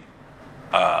three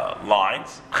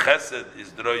lines. Chesed is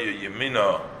droya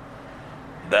yemina,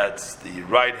 that's the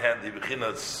right hand, the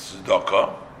b'chinas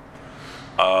tzedakah.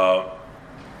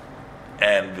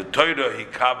 And the Torah he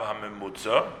kav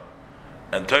hamemutza,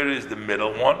 and Torah is the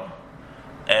middle one,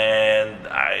 and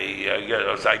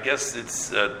I guess it's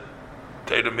Torah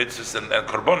mitzvahs and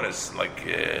korbanos, like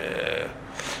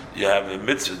you have a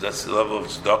mitzvah, that's the level of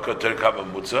tzedakah, Torah kav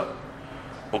hamemutza.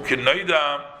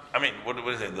 Ukinoida, I mean, what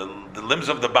is it? The limbs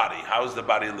of the body. How is the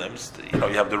body limbs? You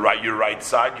have your right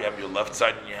side, you have your left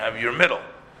side, and you have your middle.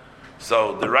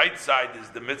 So the right side is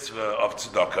the mitzvah of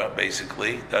tzedakah,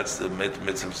 basically. That's the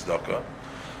mitzvah of tzedakah.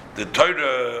 The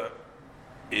Torah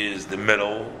is the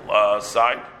middle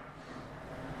side.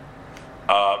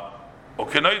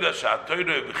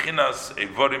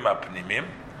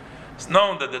 It's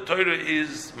known that the Torah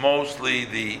is mostly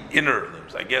the inner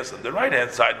limbs. I guess on the right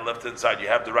hand side and left hand side, you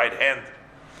have the right hand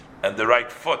and the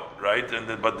right foot, right?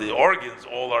 But the organs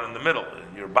all are in the middle,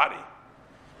 in your body.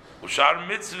 And the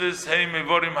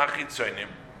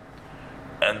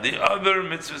other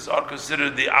mitzvahs are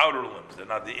considered the outer limbs; they're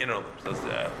not the inner limbs. That's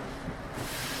the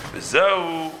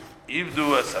V'zeu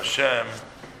ivdu as Hashem,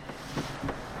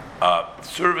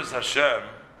 service Hashem.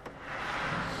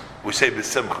 We say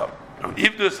b'simcha.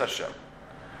 Ivdu as Hashem.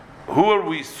 Who are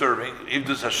we serving? Ivdu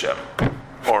as Hashem,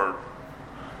 or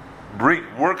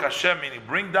work Hashem, meaning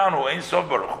bring down who Ein Sof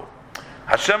Baruch Hu.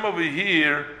 Hashem over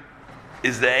here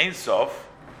is the Ein Sof.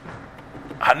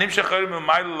 Who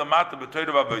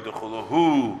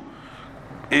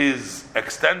is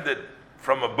extended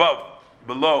from above,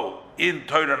 below, in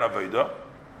Torah and Avodah.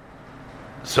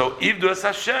 So, Ivdu es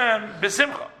Hashem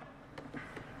b'simcha.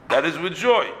 That is with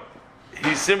joy.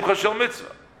 He's simcha shel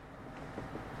mitzvah.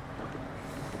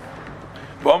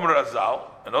 V'omer Azal,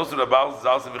 and also the Baal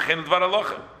Zal says, v'chein dvar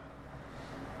alocha.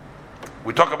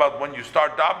 We talk about when you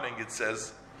start davening, it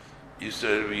says, you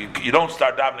don't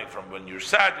start davening from when you're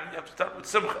sad, you have to start with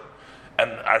simcha.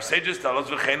 And our sages tell us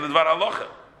v'chein l'dvar halacha,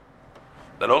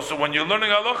 that also when you're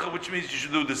learning halacha, which means you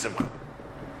should do the simcha.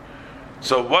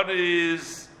 So what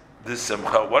is the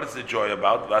simcha? What is the joy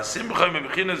about? The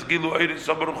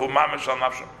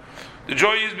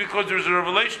joy is because there's a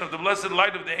revelation of the blessed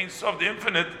light of the Ein Sof, the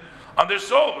infinite, on their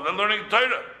soul. They're learning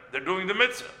Torah. They're doing the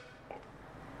mitzvah.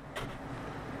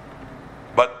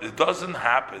 But it doesn't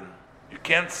happen. You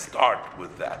can't start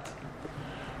with that.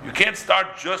 You can't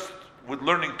start just with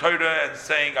learning Torah and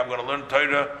saying, I'm going to learn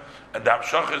Torah, and the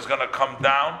Hamshacha is going to come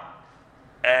down,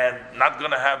 and not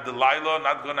going to have the Laila,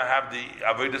 not going to have the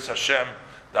Avodas Hashem,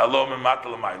 the Alo Mimata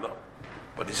L'Mayla.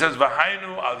 But he says,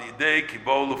 V'hainu al yidei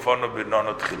kibou l'fono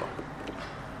birnono tchila.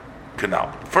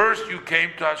 Now, first you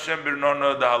came to Hashem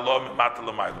birnono, the Alo Mimata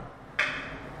L'Mayla.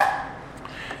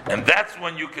 And that's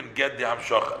when you can get the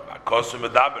Hamshacha. V'akosu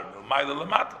medaber, L'Mayla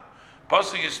L'Mata.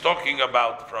 Pasuk is talking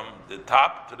about from the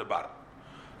top to the bottom.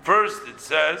 First it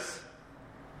says,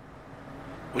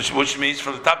 which means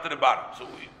from the top to the bottom. So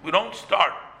we don't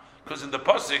start, because in the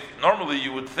Pasuk, normally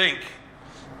you would think,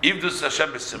 Ivdus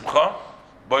Hashem b'simcha,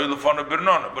 boy l'fonu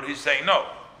birnona. But he's saying, no,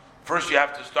 First you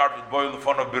have to start with Boy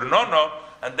Lefono Birnono,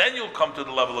 and then you'll come to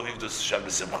the level of Yivdus Hashem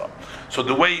B'Simcha. So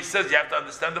the way he says, you have to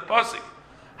understand the pasuk.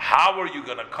 How are you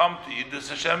going to come to Yivdus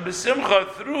Hashem B'Simcha?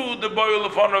 Through the Boy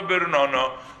Lefono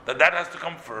Birnono, that has to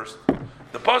come first.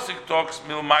 The pasuk talks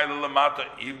Milmayla Lamata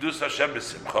Yivdus Hashem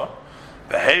B'Simcha.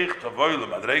 Beheich Tavoy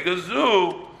L'Madrega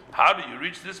Zu. How do you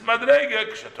reach this Madrega?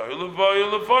 K'shatoy L'Voy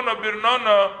Lefono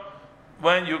Birnono.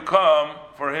 When you come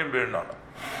for him Birnono.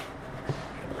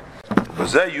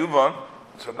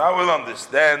 So now we'll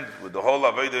understand with the whole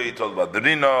Aveda he told about the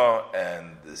Rino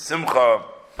and the Simcha.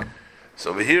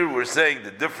 So over here we're saying the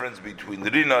difference between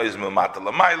the Rino is Milmata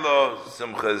Lamailo,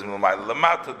 Simcha is Milmata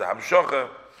Lamata, the Hamshocha.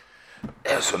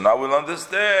 So now we'll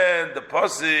understand the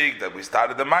Pasik that we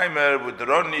started the Maimer with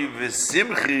Roni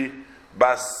v'Simchi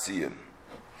Bas Tzion.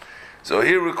 So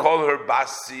here we call her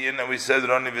Bas Tzion and we said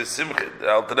Roni v'Simchi.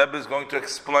 The Alter Rebbe is going to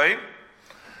explain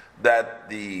that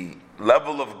the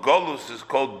level of Golus is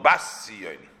called Bas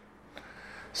Tzion.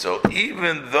 So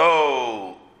even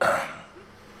though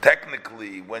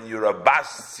technically when you're a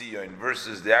Bas Tzion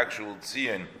versus the actual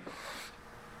Tzion,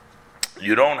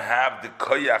 you don't have the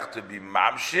koyach to be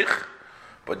mamshich,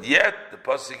 but yet the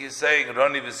pasuk is saying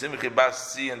Roni v'Simchi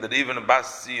Bas Tzion, that even a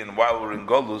Bas Tzion while we're in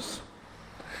Golus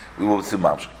we will see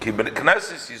mamshich. Ki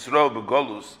b'Knesses Yisrael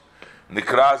b'Golus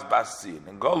nikras Bas Tzion.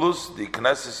 In Golus the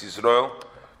Knesses Yisrael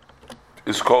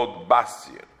is called Bas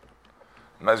Tzion.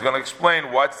 And I was going to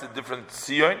explain what's the difference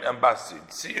Tzion and Bas Tzion.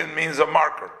 Tzion means a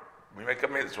marker. We make a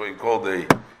mean, that's what you call a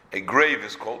grave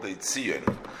is called a Tzion.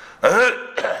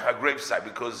 A gravesite,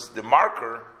 because the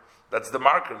marker, that's the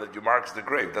marker that you marks the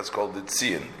grave. That's called the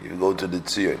Tzion. You go to the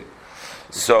Tzion.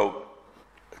 So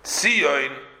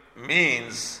Tzion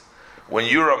means when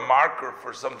you're a marker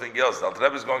for something else. The Alter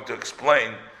Rebbe is going to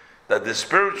explain that the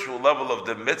spiritual level of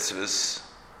the mitzvahs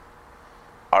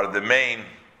are the main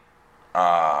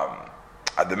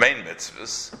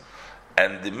mitzvahs,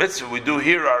 and the mitzvah we do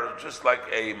here are just like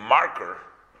a marker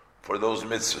for those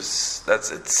mitzvahs. That's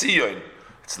a tzion.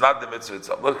 It's not the mitzvah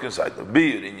itself. Look inside the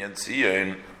beer in yan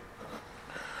tzion.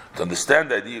 To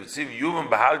understand the idea of tzion, yuvam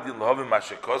b'hagdil l'hovim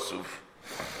mashekosuf.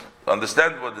 To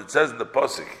understand what it says in the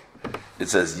pasuk, it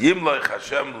says Yimloich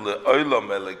Hashem le'olam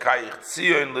elekayich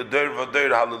tzion le'der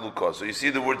v'der halilukos. So you see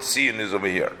the word tzion is over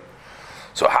here.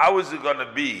 So how is it going to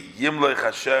be Yimloich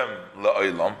Hashem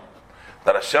le'olam,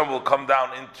 that Hashem will come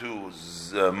down into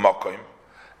Makom,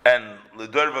 and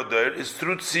L'der V'der is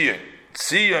through Tzion.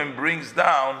 Tzion brings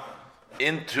down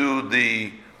into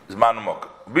the Zman Makom.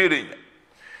 Birinya.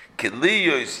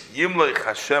 Kiliyos Yimloich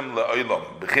Hashem le'olam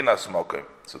b'chinas Makom.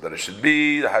 So that it should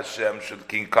be, Hashem should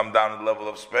come down to the level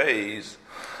of space,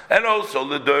 and also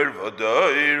L'der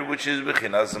V'der, which is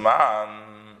b'chinas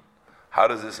Zman. How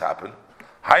does this happen?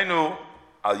 Hainu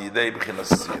Al Yidei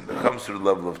B'chinas Tzion. That comes to the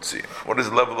level of Tzion. What is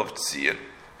the level of Tzion?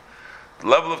 The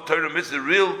level of Torah mitzvahs,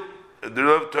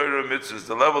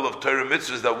 the level of Torah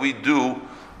mitzvahs that we do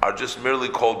are just merely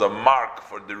called a mark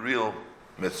for the real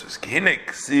mitzvahs. K'hinei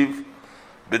ksiv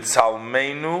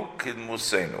b'tzalmeinu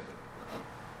k'dmusenu.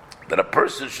 That a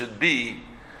person should be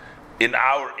in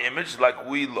our image like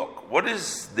we look. What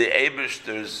is the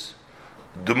Eibishter's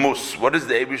demus? What is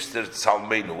the Eibishter's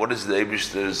tzalmeinu? What is the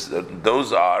Eibishter's?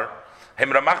 Those are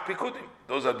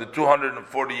Those are the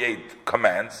 248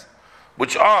 commands,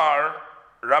 which are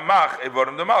Ramach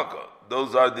Evorim de Malka.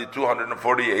 Those are the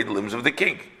 248 limbs of the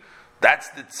king. That's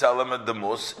the Tzelem and the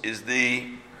Mus is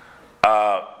the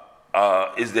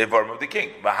Evorim of the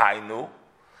king. V'hainu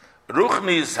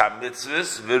Ruchnius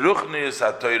ha-mitzvahs v'ruchnius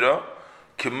ha-Torah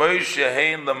k'moy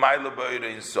shehein l'mayla b'oira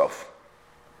in sof.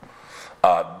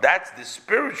 That's the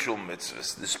spiritual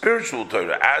mitzvahs, the spiritual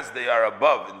Torah, as they are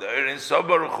above in the Ein Sof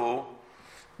Baruch Hu,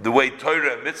 the way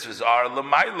Torah and mitzvahs are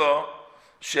l'mayla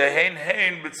shehein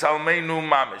hein b'tzalmeinu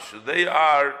mamish. So they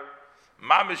are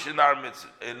mamish in our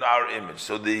mitzvah, in our image.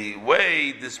 So the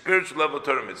way the spiritual level of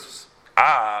Torah mitzvahs,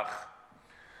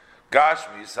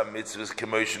 Gashmi some mitzvahs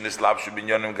k'moy shenislavshu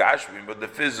binyonim gashmi, but the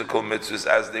physical mitzvahs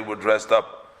as they were dressed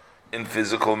up in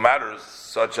physical matters,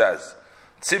 such as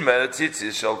Tzimer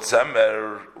tzitzis shel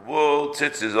tzemer, wool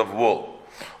tzitzis of wool.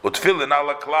 Utfilin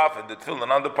ala klaf, and the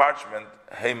tefillin on the parchment,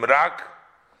 heimrak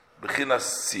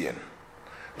b'chinas tzion.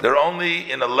 They're only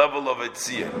in a level of a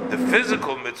tzion. The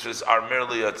physical mitzvahs are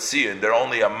merely a tzion. They're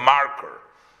only a marker.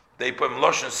 They put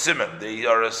loshen siman. They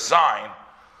are a sign.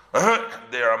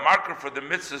 They are a marker for the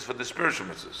mitzvahs, for the spiritual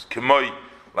mitzvahs. K'moy,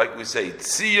 like we say,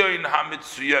 tzion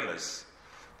hamitzuyanis.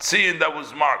 Tzion that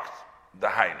was marked, the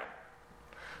hainu.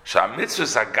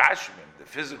 Mitzvahs agashmim, the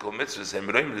physical mitzvahs,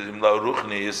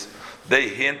 they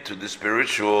hint to the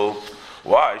spiritual.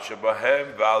 Why?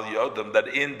 That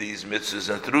in these mitzvahs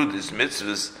and through these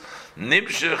mitzvahs,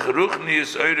 Nimshech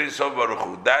ruchnius oiris of Baruch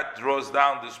Hu. That draws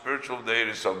down the spiritual of the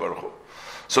Eiris of Baruch Hu.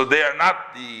 So they are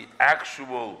not the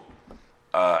actual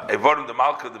Evorim the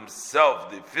Malka themselves,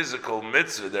 the physical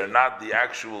mitzvah. They're not the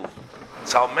actual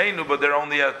Salmeinu, but they're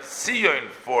only a Tzion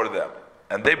for them.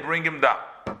 And they bring him down.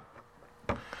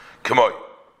 K'moy.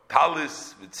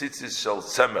 Talis v'tzitzis shel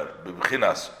tzemer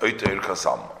b'bchinas oiter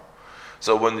kasalmo.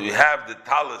 So when we have the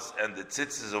talis and the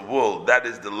tzitzis of wool, that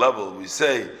is the level we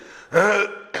say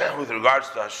with regards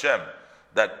to Hashem,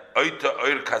 that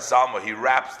oiter kasalmo, he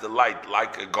wraps the light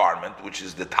like a garment, which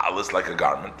is the talis like a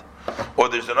garment. Or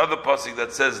there's another pasuk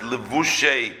that says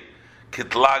levushe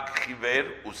kitlag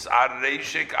chiver usar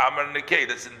reishek amar nekei.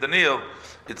 That's in Daniel.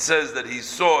 It says that he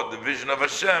saw the vision of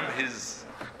Hashem. His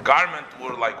garment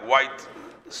were like white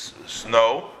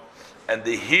snow, and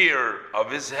the hair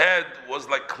of his head was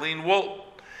like clean wool.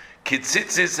 Because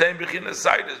tzitzis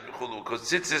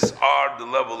are the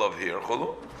level of hair.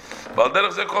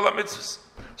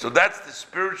 So that's the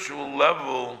spiritual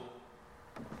level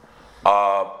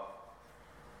of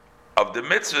the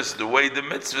mitzvahs, the way the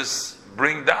mitzvahs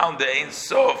bring down the Ein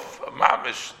Sof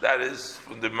mamish. That is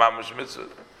from the mamish mitzvah.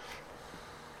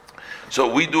 So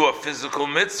we do a physical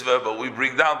mitzvah, but we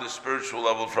bring down the spiritual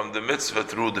level from the mitzvah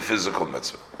through the physical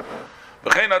mitzvah.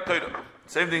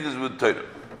 Same thing is with Torah.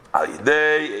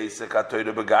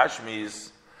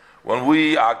 When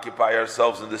we occupy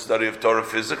ourselves in the study of Torah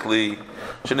physically,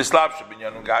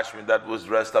 that was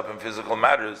dressed up in physical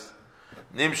matters.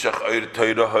 So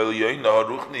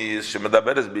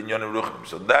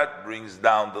that brings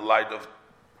down the light of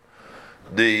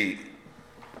the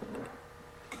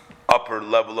upper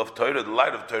level of Torah. The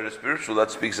light of Torah is spiritual.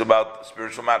 That speaks about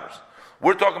spiritual matters.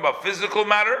 We're talking about physical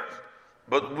matters,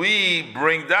 but we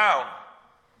bring down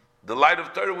the light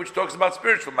of Torah, which talks about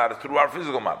spiritual matters through our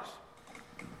physical matters.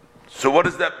 So what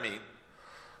does that mean?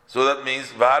 So that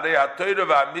means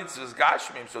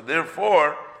so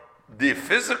therefore the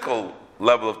physical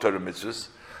level of Torah mitzvahs,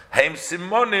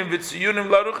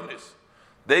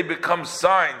 they become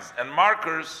signs and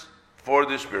markers for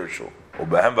the spiritual.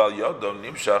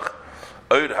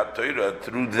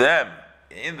 Through them,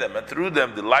 in them and through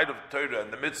them, the light of Torah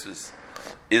and the mitzvahs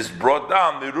is brought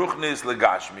down the ruchnis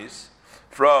legashmis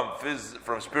from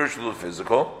spiritual to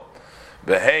physical.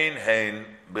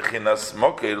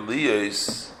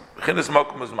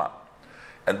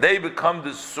 And they become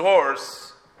the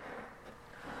source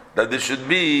that there should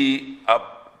be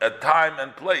a time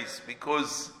and place,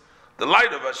 because the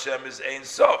light of Hashem is Ein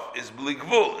Sof, is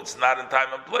Bligvul. It's not in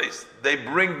time and place. They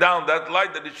bring down that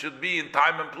light that it should be in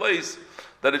time and place,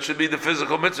 that it should be the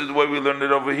physical mitzvah, the way we learned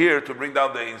it over here, to bring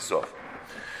down the Ein Sof.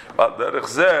 But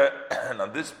and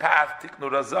on this path, Tiknu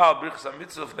Razal Brichsa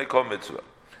Mitzvah Nekol Mitzvah.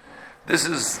 This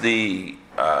is the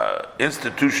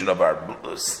institution of our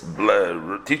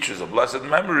teachers of blessed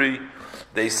memory.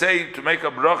 They say to make a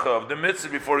bracha of the mitzvah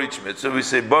before each mitzvah, we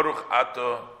say Baruch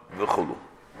Ato V'chulu.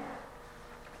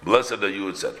 Blessed are you,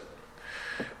 etc.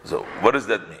 So, what does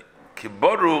that mean? Ki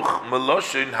Baruch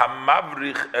Meloshin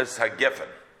HaMavrich Es HaGefen.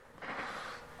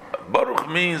 Baruch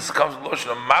comes from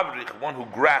Loshin HaMavrich, one who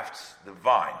grafts the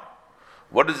vine.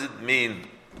 What does it mean,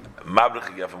 Mavrich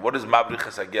HaGefen? What is Mavrich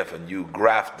Es HaGefen? You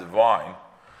graft the vine,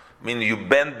 meaning you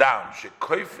bend down.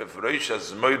 Shekoifef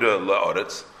Reishas Moira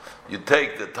La'oretz. You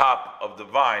take the top of the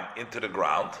vine into the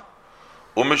ground.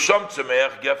 Umeshom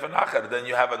Tzemeach Gefen Acher. Then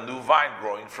you have a new vine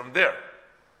growing from there.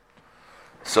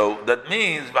 So that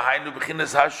means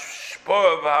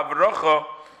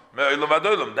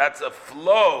that's a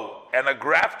flow and a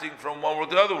grafting from one world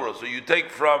to the other world. So you take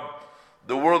from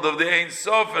the world of the Ein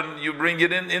Sof and you bring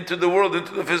it into the world,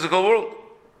 into the physical world.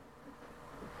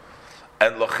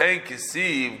 And Lochein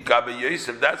Kisiv Gabe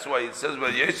Yosef, that's why it says by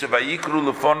Yosef Vayikru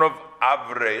Lefonov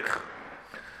Avrech.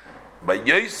 But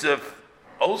Yosef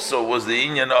also was the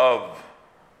inyan of,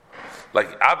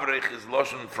 like Avrech is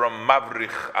lotion from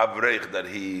Mavrich Avrech, that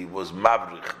he was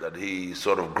Mavrich, that he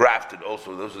sort of grafted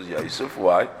also. This was Yosef.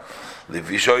 Why?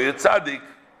 Levishoy Tzadik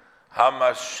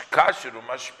Hamash Kasher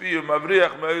Mashpiyu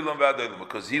Mavriach Me'ilam V'Adolim,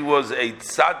 because he was a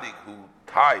tzaddik who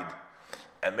tied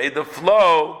and made the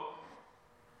flow.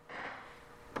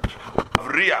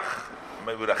 Mavriach,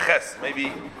 maybe with a ches,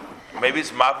 maybe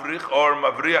it's Mavrich, or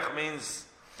Mavriach means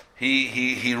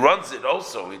he runs it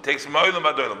also. He takes Me'ilam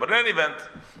V'Adolim. But in any event,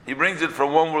 he brings it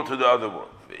from one world to the other world.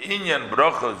 Inyan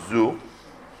bracha zu.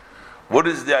 What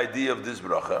is the idea of this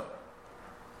bracha?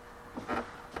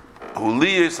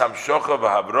 Huliyis hamshocha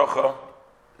v'habrocha.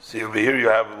 See over here you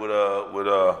have it with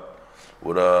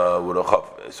a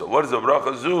chaf. So what is the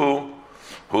bracha zu?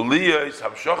 Huliyis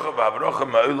hamshocha v'habrocha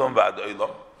ma'olam v'ad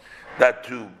olam. That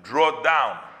to draw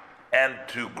down and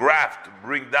to graft, to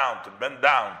bring down, to bend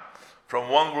down from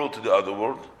one world to the other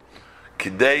world. So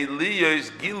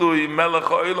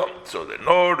in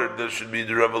order there should be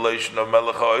the revelation of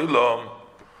Melech HaOlam,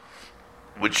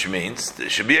 which means there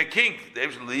should be a king.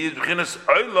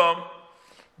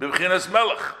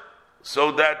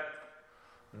 So that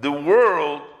the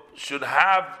world should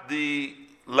have the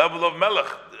level of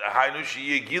Melech.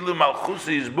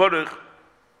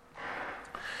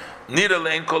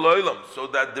 So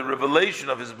that the revelation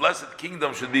of his blessed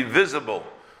kingdom should be visible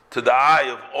to the eye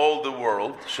of all the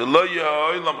world.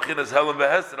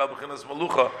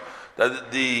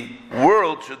 That the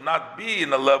world should not be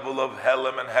in a level of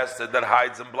Helem and Hesed that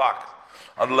hides and blocks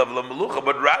on the level of Melucha,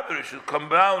 but rather it should come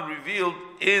down revealed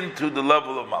into the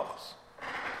level of Malchus.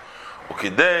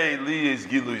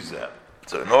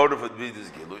 So in order for it to be this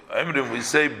Gilui, we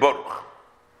say Baruch.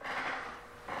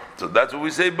 So that's what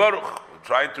we say Baruch. We're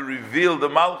trying to reveal the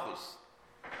Malchus.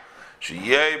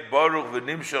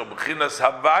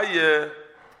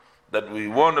 That we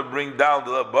want to bring down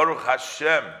the Baruch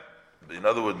Hashem. In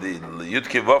other words, the Yud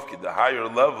Kevavki, the higher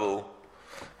level,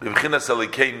 Hashem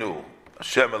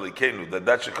Elikenu,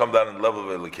 that should come down in the level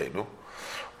of Elikenu.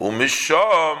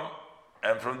 Umisham,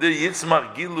 and from there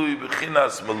Yitzmach Gilui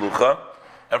B'chinas Melucha,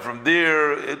 and from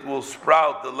there it will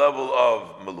sprout the level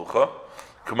of Melucha.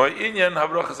 K'may Inyan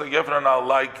Havrachas HaGefran,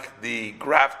 like the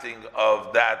grafting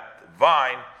of that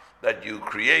vine that you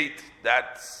create,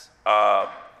 that's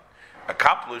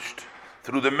accomplished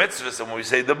through the mitzvahs, and when we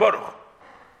say the Baruch.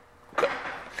 Okay.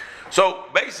 So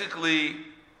basically,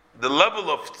 the level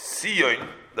of Tzion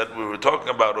that we were talking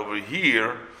about over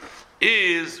here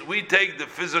is we take the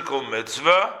physical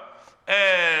mitzvah,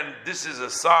 and this is a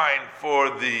sign for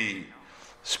the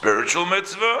spiritual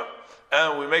mitzvah,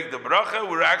 and we make the bracha.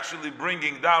 We're actually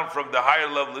bringing down from the higher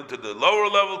level into the lower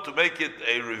level to make it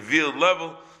a revealed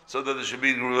level, so that there should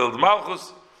be revealed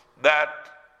Malchus, that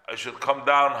I should come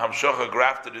down, Hamshocha,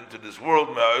 grafted into this world,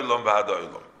 Me'olam v'ad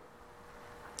olam.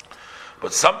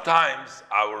 But sometimes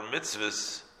our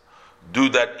mitzvahs do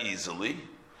that easily,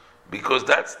 because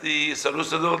that's the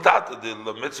Sarusa del Tata,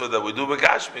 the mitzvah that we do with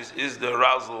Gashmis, is the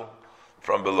arousal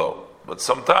from below. But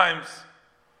sometimes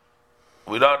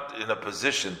we're not in a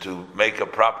position to make a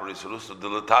proper Sarusa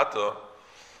del Tata.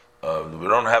 We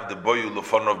don't have the boyu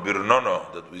lefon of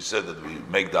birnono that we said, that we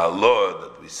make the Allah,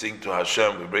 that we sing to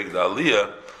Hashem, we break the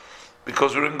aliyah,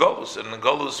 because we're in Golus, and in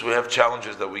Golus we have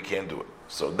challenges that we can't do it.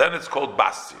 So then it's called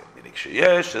Bastion.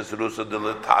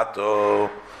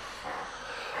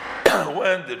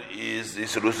 When there is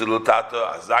this Rusa Lutato,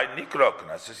 Azai Nikro,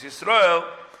 Knesset Yisrael,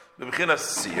 the Bechinas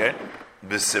Siyen,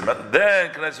 B'Simen,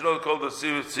 then Knesset Yisrael called the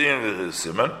Siyen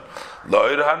B'Simen,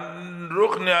 Lo'ir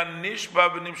HaRuchni HaNishba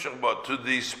B'Nimshach, to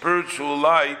the spiritual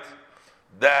light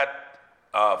that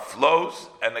flows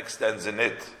and extends in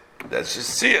it. That's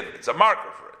just Siyen, it's a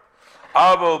marker for it.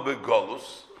 Aval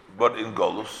B'Golus, but in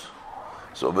Golus,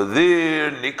 so over there,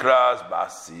 Nikras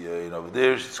Basiyin. Over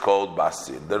there, it's called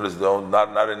Basiyin. There is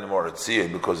not anymore at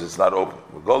Siyin because it's not open.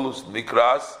 Golus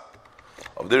Nikras.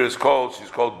 Over there, she's called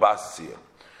Basiyin.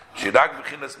 Shirak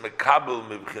b'chinas mekabel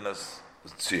mebchinas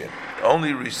Siyin.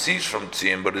 Only receives from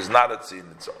Siyin, but is not at Siyin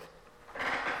itself.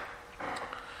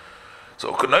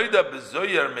 So Kanoida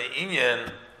bezoyer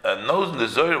meinyan, knows in the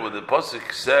Zohar where the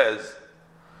pasuk says,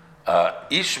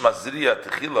 Ish mazriya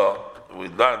techila. We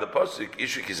learn the pasuk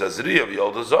Ishu Kisazriya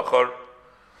v'Yolda Zochar,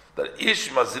 that Ish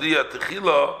Mazriya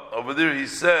Techila, over there he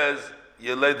says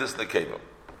Yeledus Nekeva,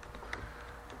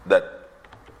 that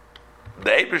the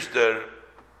Eibishter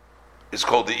is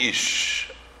called the Ish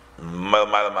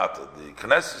Malamata, the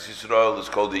Knesset Yisrael is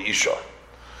called the Isha.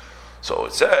 So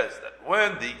it says that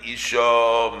when the Isha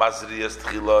Mazriya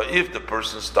Techila, if the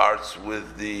person starts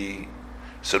with the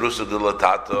Serusa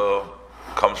Dilatata,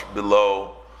 comes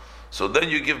below, so then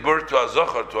you give birth to a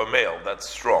zochar, to a male. That's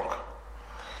strong.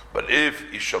 But if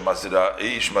ish mazriya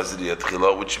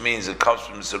tchila, which means it comes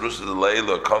from Serusa de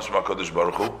Leila, it comes from HaKadosh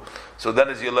Baruch Hu, so then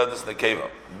it's Yeledus Nekeva.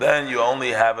 Then you only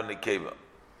have a Nekeva.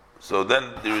 So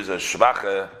then there is a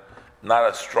shvacha, not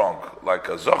as strong, like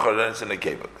a zochar, then it's a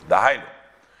Nekeva. Dahainu.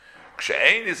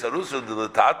 Kshe'ein is Serusa de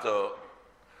Letato,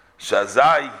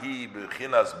 shazai hi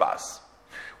b'chinas bas.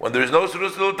 When there is no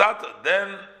Serusa de Letato,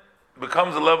 then it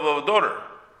becomes a level of a daughter.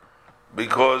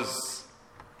 Because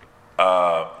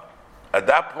at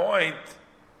that point,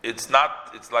 it's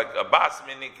like a bas,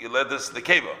 meaning you let this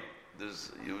nekeva.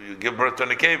 You give birth to a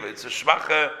nekeva. It's a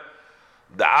shvacha.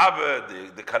 The ave,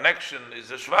 the connection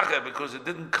is a shvacha because it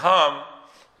didn't come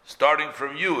starting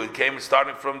from you. It came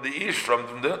starting from the ish,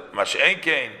 from the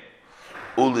mashenkein.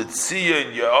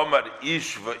 Ulitziyin yeomar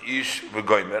ish v'ish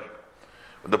v'goymer.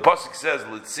 The pasuk says,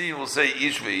 let's see, we'll say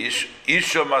ish ve'ish,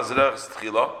 isha mazrach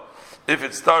tchila. If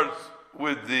it starts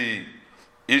with the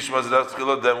ish mazrach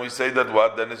tchila, then we say that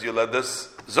what? Then is yoledes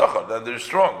zachar, then they're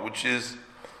strong, which is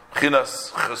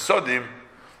chinas chesodim,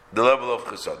 the level of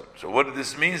chesodim. So what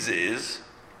this means is,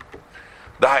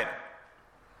 the hain.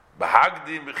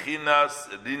 Bahagdim b'chinas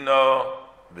rino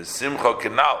b'simcha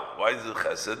kenal. Why is it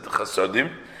chesed, chesodim?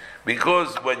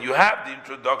 Because when you have the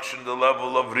introduction, the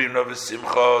level of Rina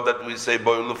v'simcha that we say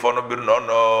boyu lefono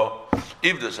birnono,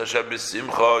 if there's Hashem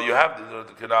b'simcha, you have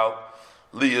the canal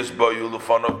liyas boyu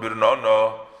lefono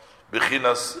birnono,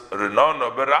 b'chinas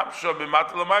rinono beramsha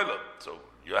b'mat l'mayla. So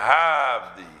you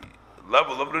have the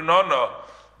level of rinono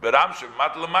beramsha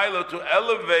b'mat l'mayla to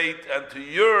elevate and to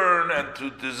yearn and to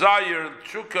desire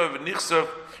tshuka v'nichsav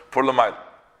for l'mayla.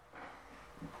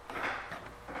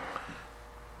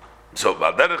 So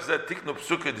Balderich said Tiknu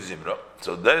Psuke de Zimra.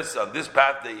 So on this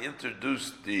path they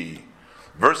introduced the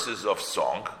verses of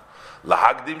song.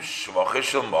 Lahagdim Shmoche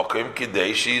Shel Mokim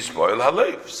Kidei She'Yispoil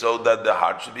Halev, so that the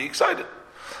heart should be excited.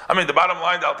 I mean, the bottom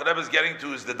line the Alter Rebbe is getting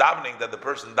to is the davening, that the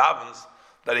person davens,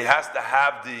 that he has to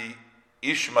have the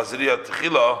Ish Mazriya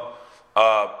Tchila,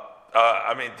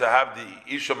 to have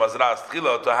the Isha Mazras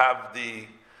Tchila, to have the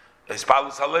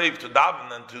Hispalus Halev, to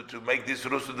daven and to make this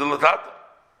Rusu Dilatata.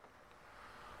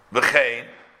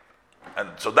 And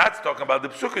so that's talking about the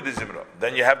Psuke de Zimra.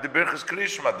 Then you have the Birchas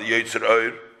Krishma, the Yetzer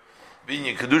Oir,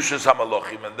 Vinyan Kedushas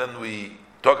HaMalachim, and then we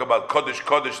talk about Kodesh,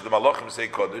 the Malachim say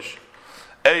Kodesh.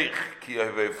 Eich, Ki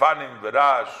Yevefanim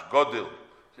Verash, Godil.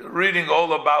 Reading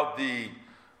all about the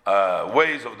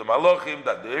ways of the Malachim,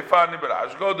 that the Yevefanim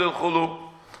Verash, Godil, Chulu,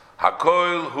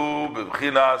 Hakoil Hu,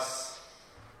 Bebchinas,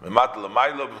 Memat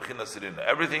Lamailo, Bebchinas Serina.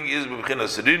 Everything is Bebchinas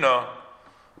Serina.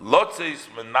 Lotzeis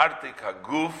menartik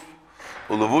haguf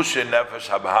ulevushe nefesh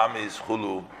habahamis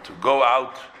chulu, to go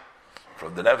out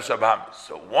from the nefesh habahamis.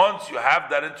 So once you have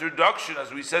that introduction,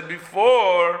 as we said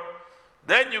before,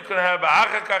 then you can have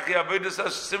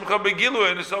simcha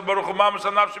begilu and so baruch mamash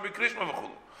anafshe bekrishma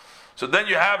v'chulu. So then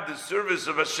you have the service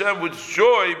of Hashem with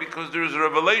joy, because there is a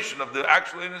revelation of the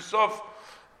actual Ein Sof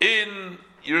in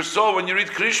your soul when you read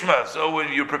Krishma. So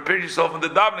when you prepare yourself in the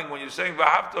davening, when you're saying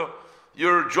v'havto,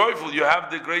 you're joyful, you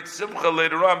have the great simcha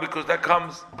later on, because that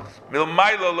comes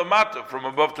milmayla lamata, from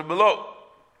above to below.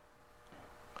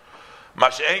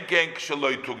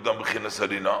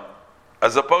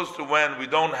 As opposed to when we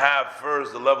don't have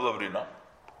first the level of rina.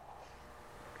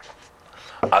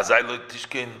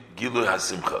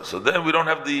 So then we don't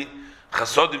have the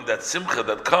chasodim, that simcha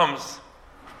that comes.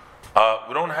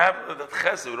 We don't have that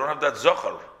chesed, we don't have that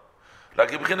zochar,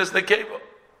 like b'chinas nekeva.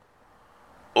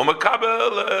 And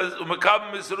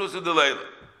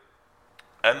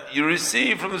you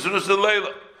receive from the Surus de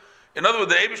Leila. In other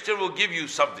words, the Eibishter will give you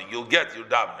something. You'll get your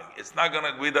davening. It's not going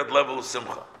to be that level of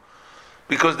simcha,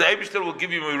 because the Eibishter will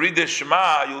give you, when you read the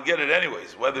Shema, you'll get it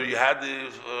anyways. Whether you had the,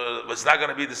 it's not going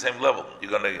to be the same level.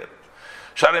 You're going to get it.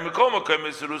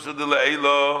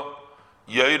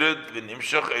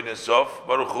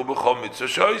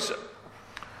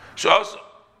 So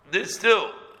there's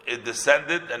still, it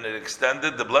descended and it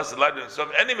extended the blessed light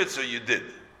of any mitzvah you did.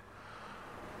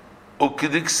 I'll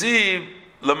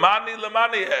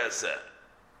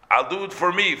do it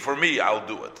for me, I'll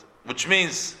do it. Which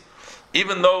means,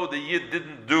 even though the Yid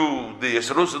didn't do the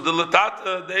Yisrusa de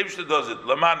Latata, the Eibishter does it,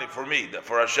 Lamani, for me,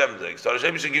 for Hashem's sake. So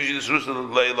Hashem gives you the Yisrusa de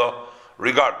Leila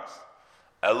regardless.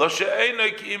 But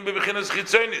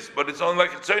it's only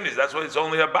like Chitzonis, that's why it's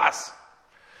only a bas.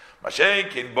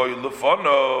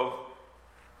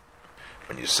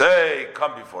 When you say,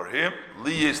 come before him,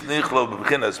 that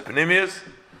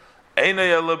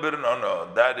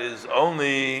is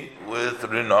only with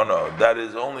rinono. That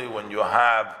is only when you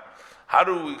have, how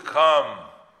do we come,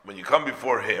 when you come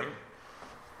before him,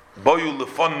 boyu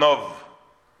lefonov,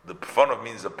 the lefonov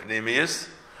means the pnimius,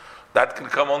 that can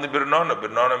come only birnono.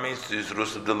 Birnono means to use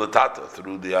rusa dilatata,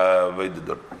 through the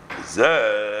Vedadur.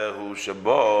 Zehu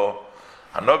shabo,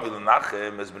 hanovil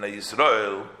nachem es b'nei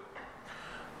Yisrael.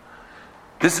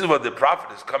 This is what the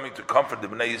prophet is coming to comfort the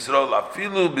Bnei Yisrael.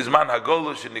 Afilu bizman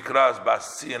hagolu shenikras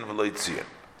bas tzion v'lo tzion.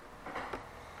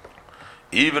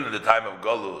 Even in the time of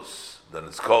Golus, then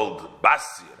it's called bas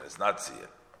tzion, it's not tzion.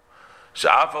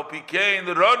 Sha'af al pikein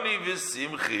roni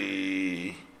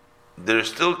v'simchi. There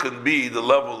still can be the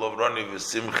level of roni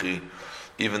v'simchi,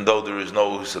 even though there is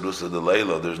no Sarusa de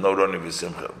Leila, there's no roni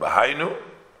v'simchi. B'hainu,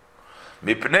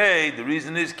 mipnei, the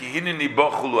reason is ki hineni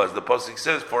bochulu, as the pasuk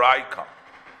says, for I come.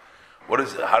 What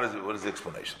is the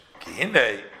explanation?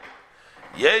 Kihine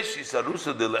yesh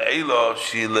isarusa de le'ela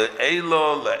shi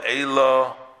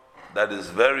le'ela, that is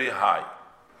very high.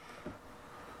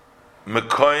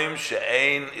 Mekoim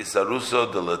she'ein isaruso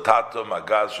deletato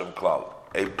magaz shem klal.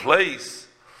 A place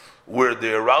where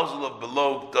the arousal of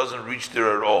below doesn't reach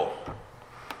there at all,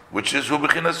 which is hu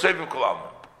b'chinas sefer kol almin.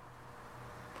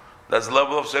 That's the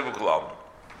level of sefer kol almin.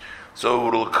 So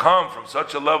it will come from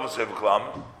such a level of sefer kol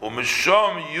almin.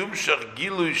 Umishom yumshach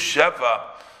gilu shefa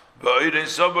v'oirein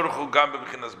sobaruchu gam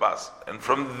b'chinas bas. And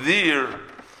from there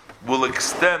will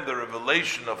extend the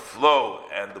revelation of flow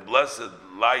and the blessed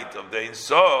light of the Ein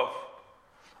Sof,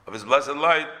 of his blessed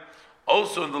light,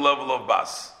 also in the level of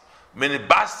bas. Meaning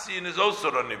Bastian is also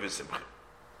Rani v'Simchi.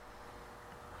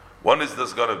 One is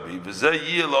that's going to be V'zeh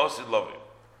yiyeh la'osid lovi.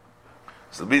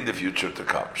 So it'll be in the future to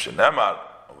come. Shenemar,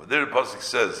 over there the pasuk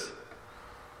says,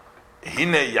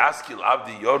 Hine yaskil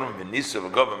avdi yorum v'nisu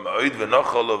v'govim ma'oid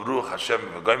v'nochol of ruach Hashem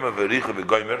v'goymer v'richa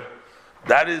v'goymer.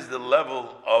 That is the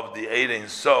level of the Ein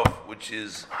Sof, which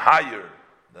is higher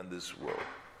than this world.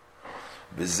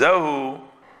 V'zehu.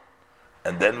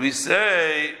 And then we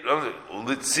say,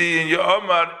 let's see in your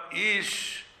Omar,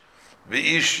 ish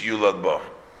v'ish yulad bo.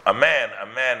 A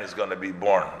man is going to be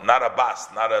born, not a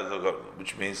bas, not a,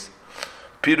 which means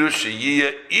pirush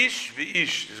sheyiyeh ish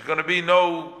v'ish. There's going to be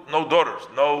no daughters,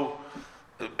 no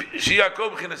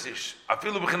sheyakol b'chinas ish,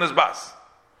 afilu b'chinas bas.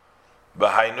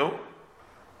 B'hainu.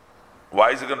 Why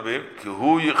is it going to be? Ki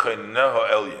hu yichayneho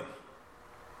elyon.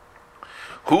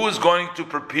 Who is going to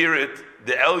prepare it?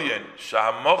 The Elyon,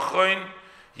 Shahamochoin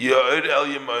Yoir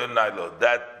Elyon Moyonaylo,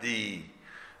 that the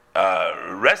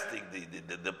resting,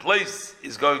 the place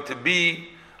is going to be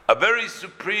a very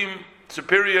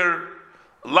superior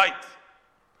light,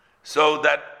 so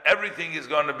that everything is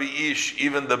going to be ish,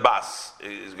 even the bas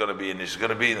is going to be in ish, is going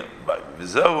to be by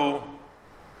Vizahu.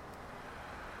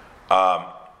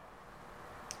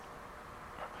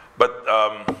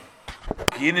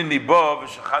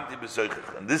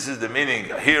 And this is the meaning.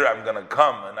 Here I'm going to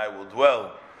come and I will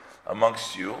dwell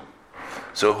amongst you.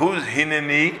 So who's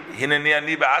Hineni? Hineni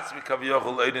ani ba'atzmi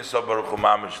kavyochel Eidin Sof Baruch Hu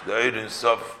Mamish, the Eidin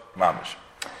Sof Mamish.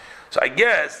 So I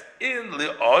guess in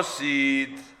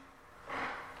Li'osid,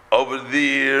 over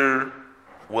there,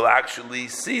 we'll actually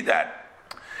see that.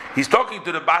 He's talking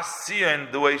to the Bas Sion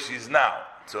the way she's now.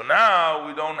 So now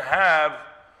we don't have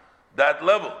that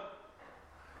level.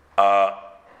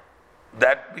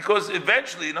 That because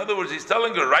eventually, in other words, he's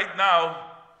telling her right now,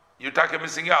 you're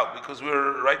missing out because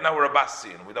we're a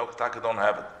Basian. We don't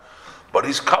have it. But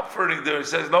he's comforting there. He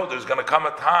says, no, there's going to come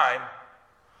a time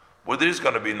where there's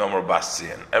going to be no more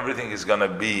Basian. Everything is going to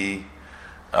be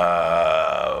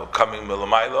coming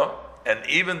Milamaylo, and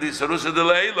even the Sarusa de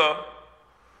Leila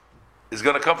is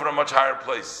going to come from a much higher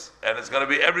place, and it's going to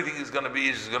be everything is going to be.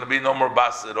 There's going to be no more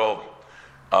Bas at all.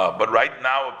 But right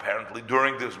now, apparently,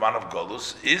 during this man of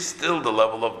Golus, is still the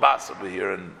level of Bas over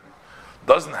here and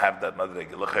doesn't have that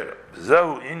Madrege.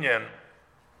 Zehu Inyan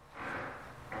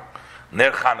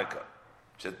Ner Chanukah.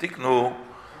 Shetiknu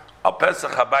al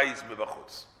Pesach Habayis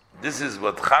Mibachutz. This is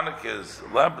what Chanukah's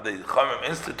lamp, the Chaim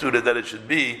instituted that it should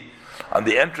be on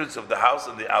the entrance of the house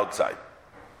and the outside.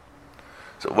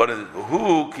 So what is it?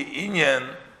 Hu Ki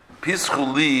Inyan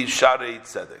Pischuli Sharei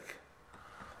Tzedek.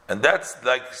 And that's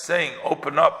like saying,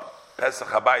 open up. Pesach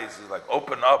Habayis is like,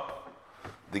 open up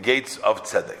the gates of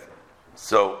Tzedek.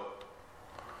 So,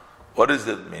 what does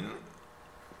that mean?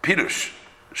 Pirush,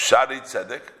 Shari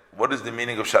Tzedek. What is the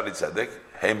meaning of Shari Tzedek?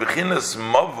 Hey, Bechinas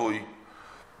Mavui,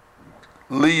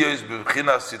 Liyos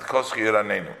Bechinas Sitkos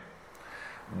Chiranenu.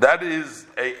 That is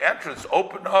a entrance,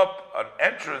 open up an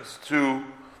entrance to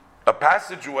a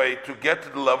passageway to get to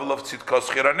the level of Sitkos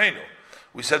Chiranenu.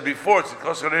 We said before,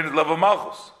 Sitkos Chiranenu is level of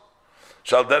Malchus.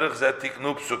 That's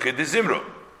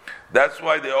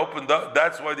why they opened up,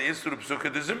 that's why they instituted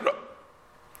Psuke de Zimra.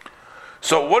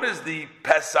 So what is the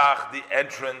Pesach, the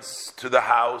entrance to the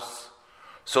house,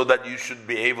 so that you should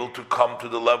be able to come to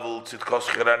the level Tzidkos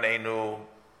Chiranenu?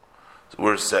 So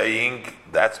we're saying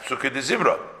that's Psuke de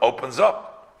Zimra, opens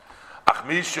up.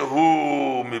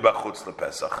 Achmishahu mibachutz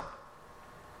lePesach.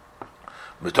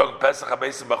 We're talking Pesach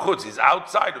HaBeis Bachutz, he's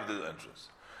outside of the entrance.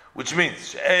 Which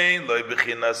means, he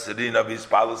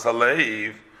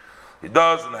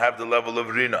doesn't have the level of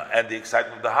Rina and the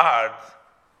excitement of the heart.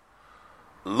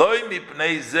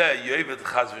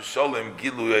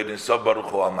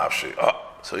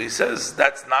 So he says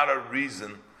that's not a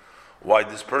reason why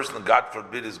this person, God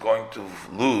forbid, is going to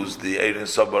lose the Eidin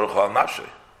Sof Baruch Hu al Nafshe.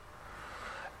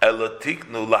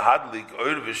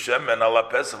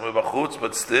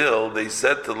 But still, they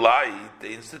said to light,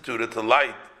 they instituted to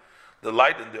light the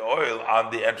light and the oil on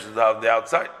the entrance of the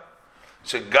outside.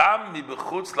 So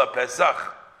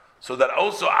that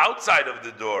also outside of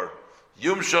the door,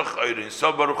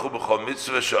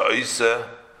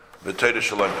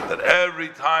 that every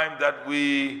time that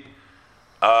we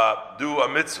do a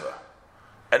mitzvah,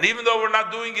 and even though we're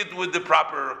not doing it with the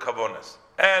proper kavonas,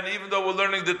 and even though we're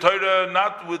learning the Torah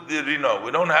not with the rino,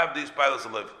 we don't have these pilots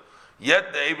of live,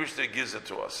 yet the Eibishter gives it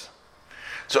to us.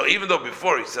 So even though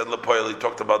before he said Lepoil, he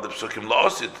talked about the psukim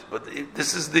la'osit, but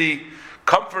this is the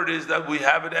comfort is that we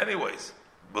have it anyways.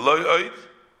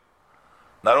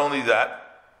 Not only that,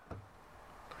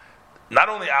 not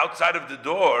only outside of the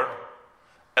door,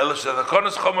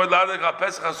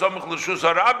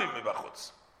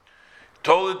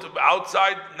 told it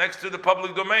outside next to the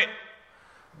public domain.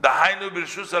 That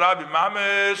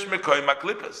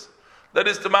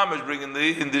is the mamish bringing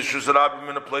in the Shus Rabim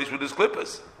in a place with his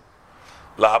klippas.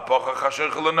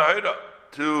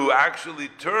 To actually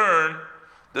turn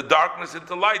the darkness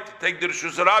into light, to take the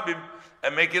Shus Rabim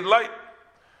and make it light.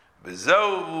 The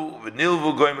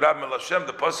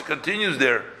pasuk continues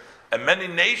there, and many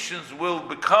nations will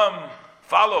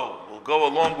will go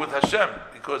along with Hashem,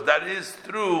 because that is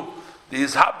through the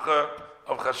Ishapcha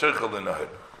of Chasher Chel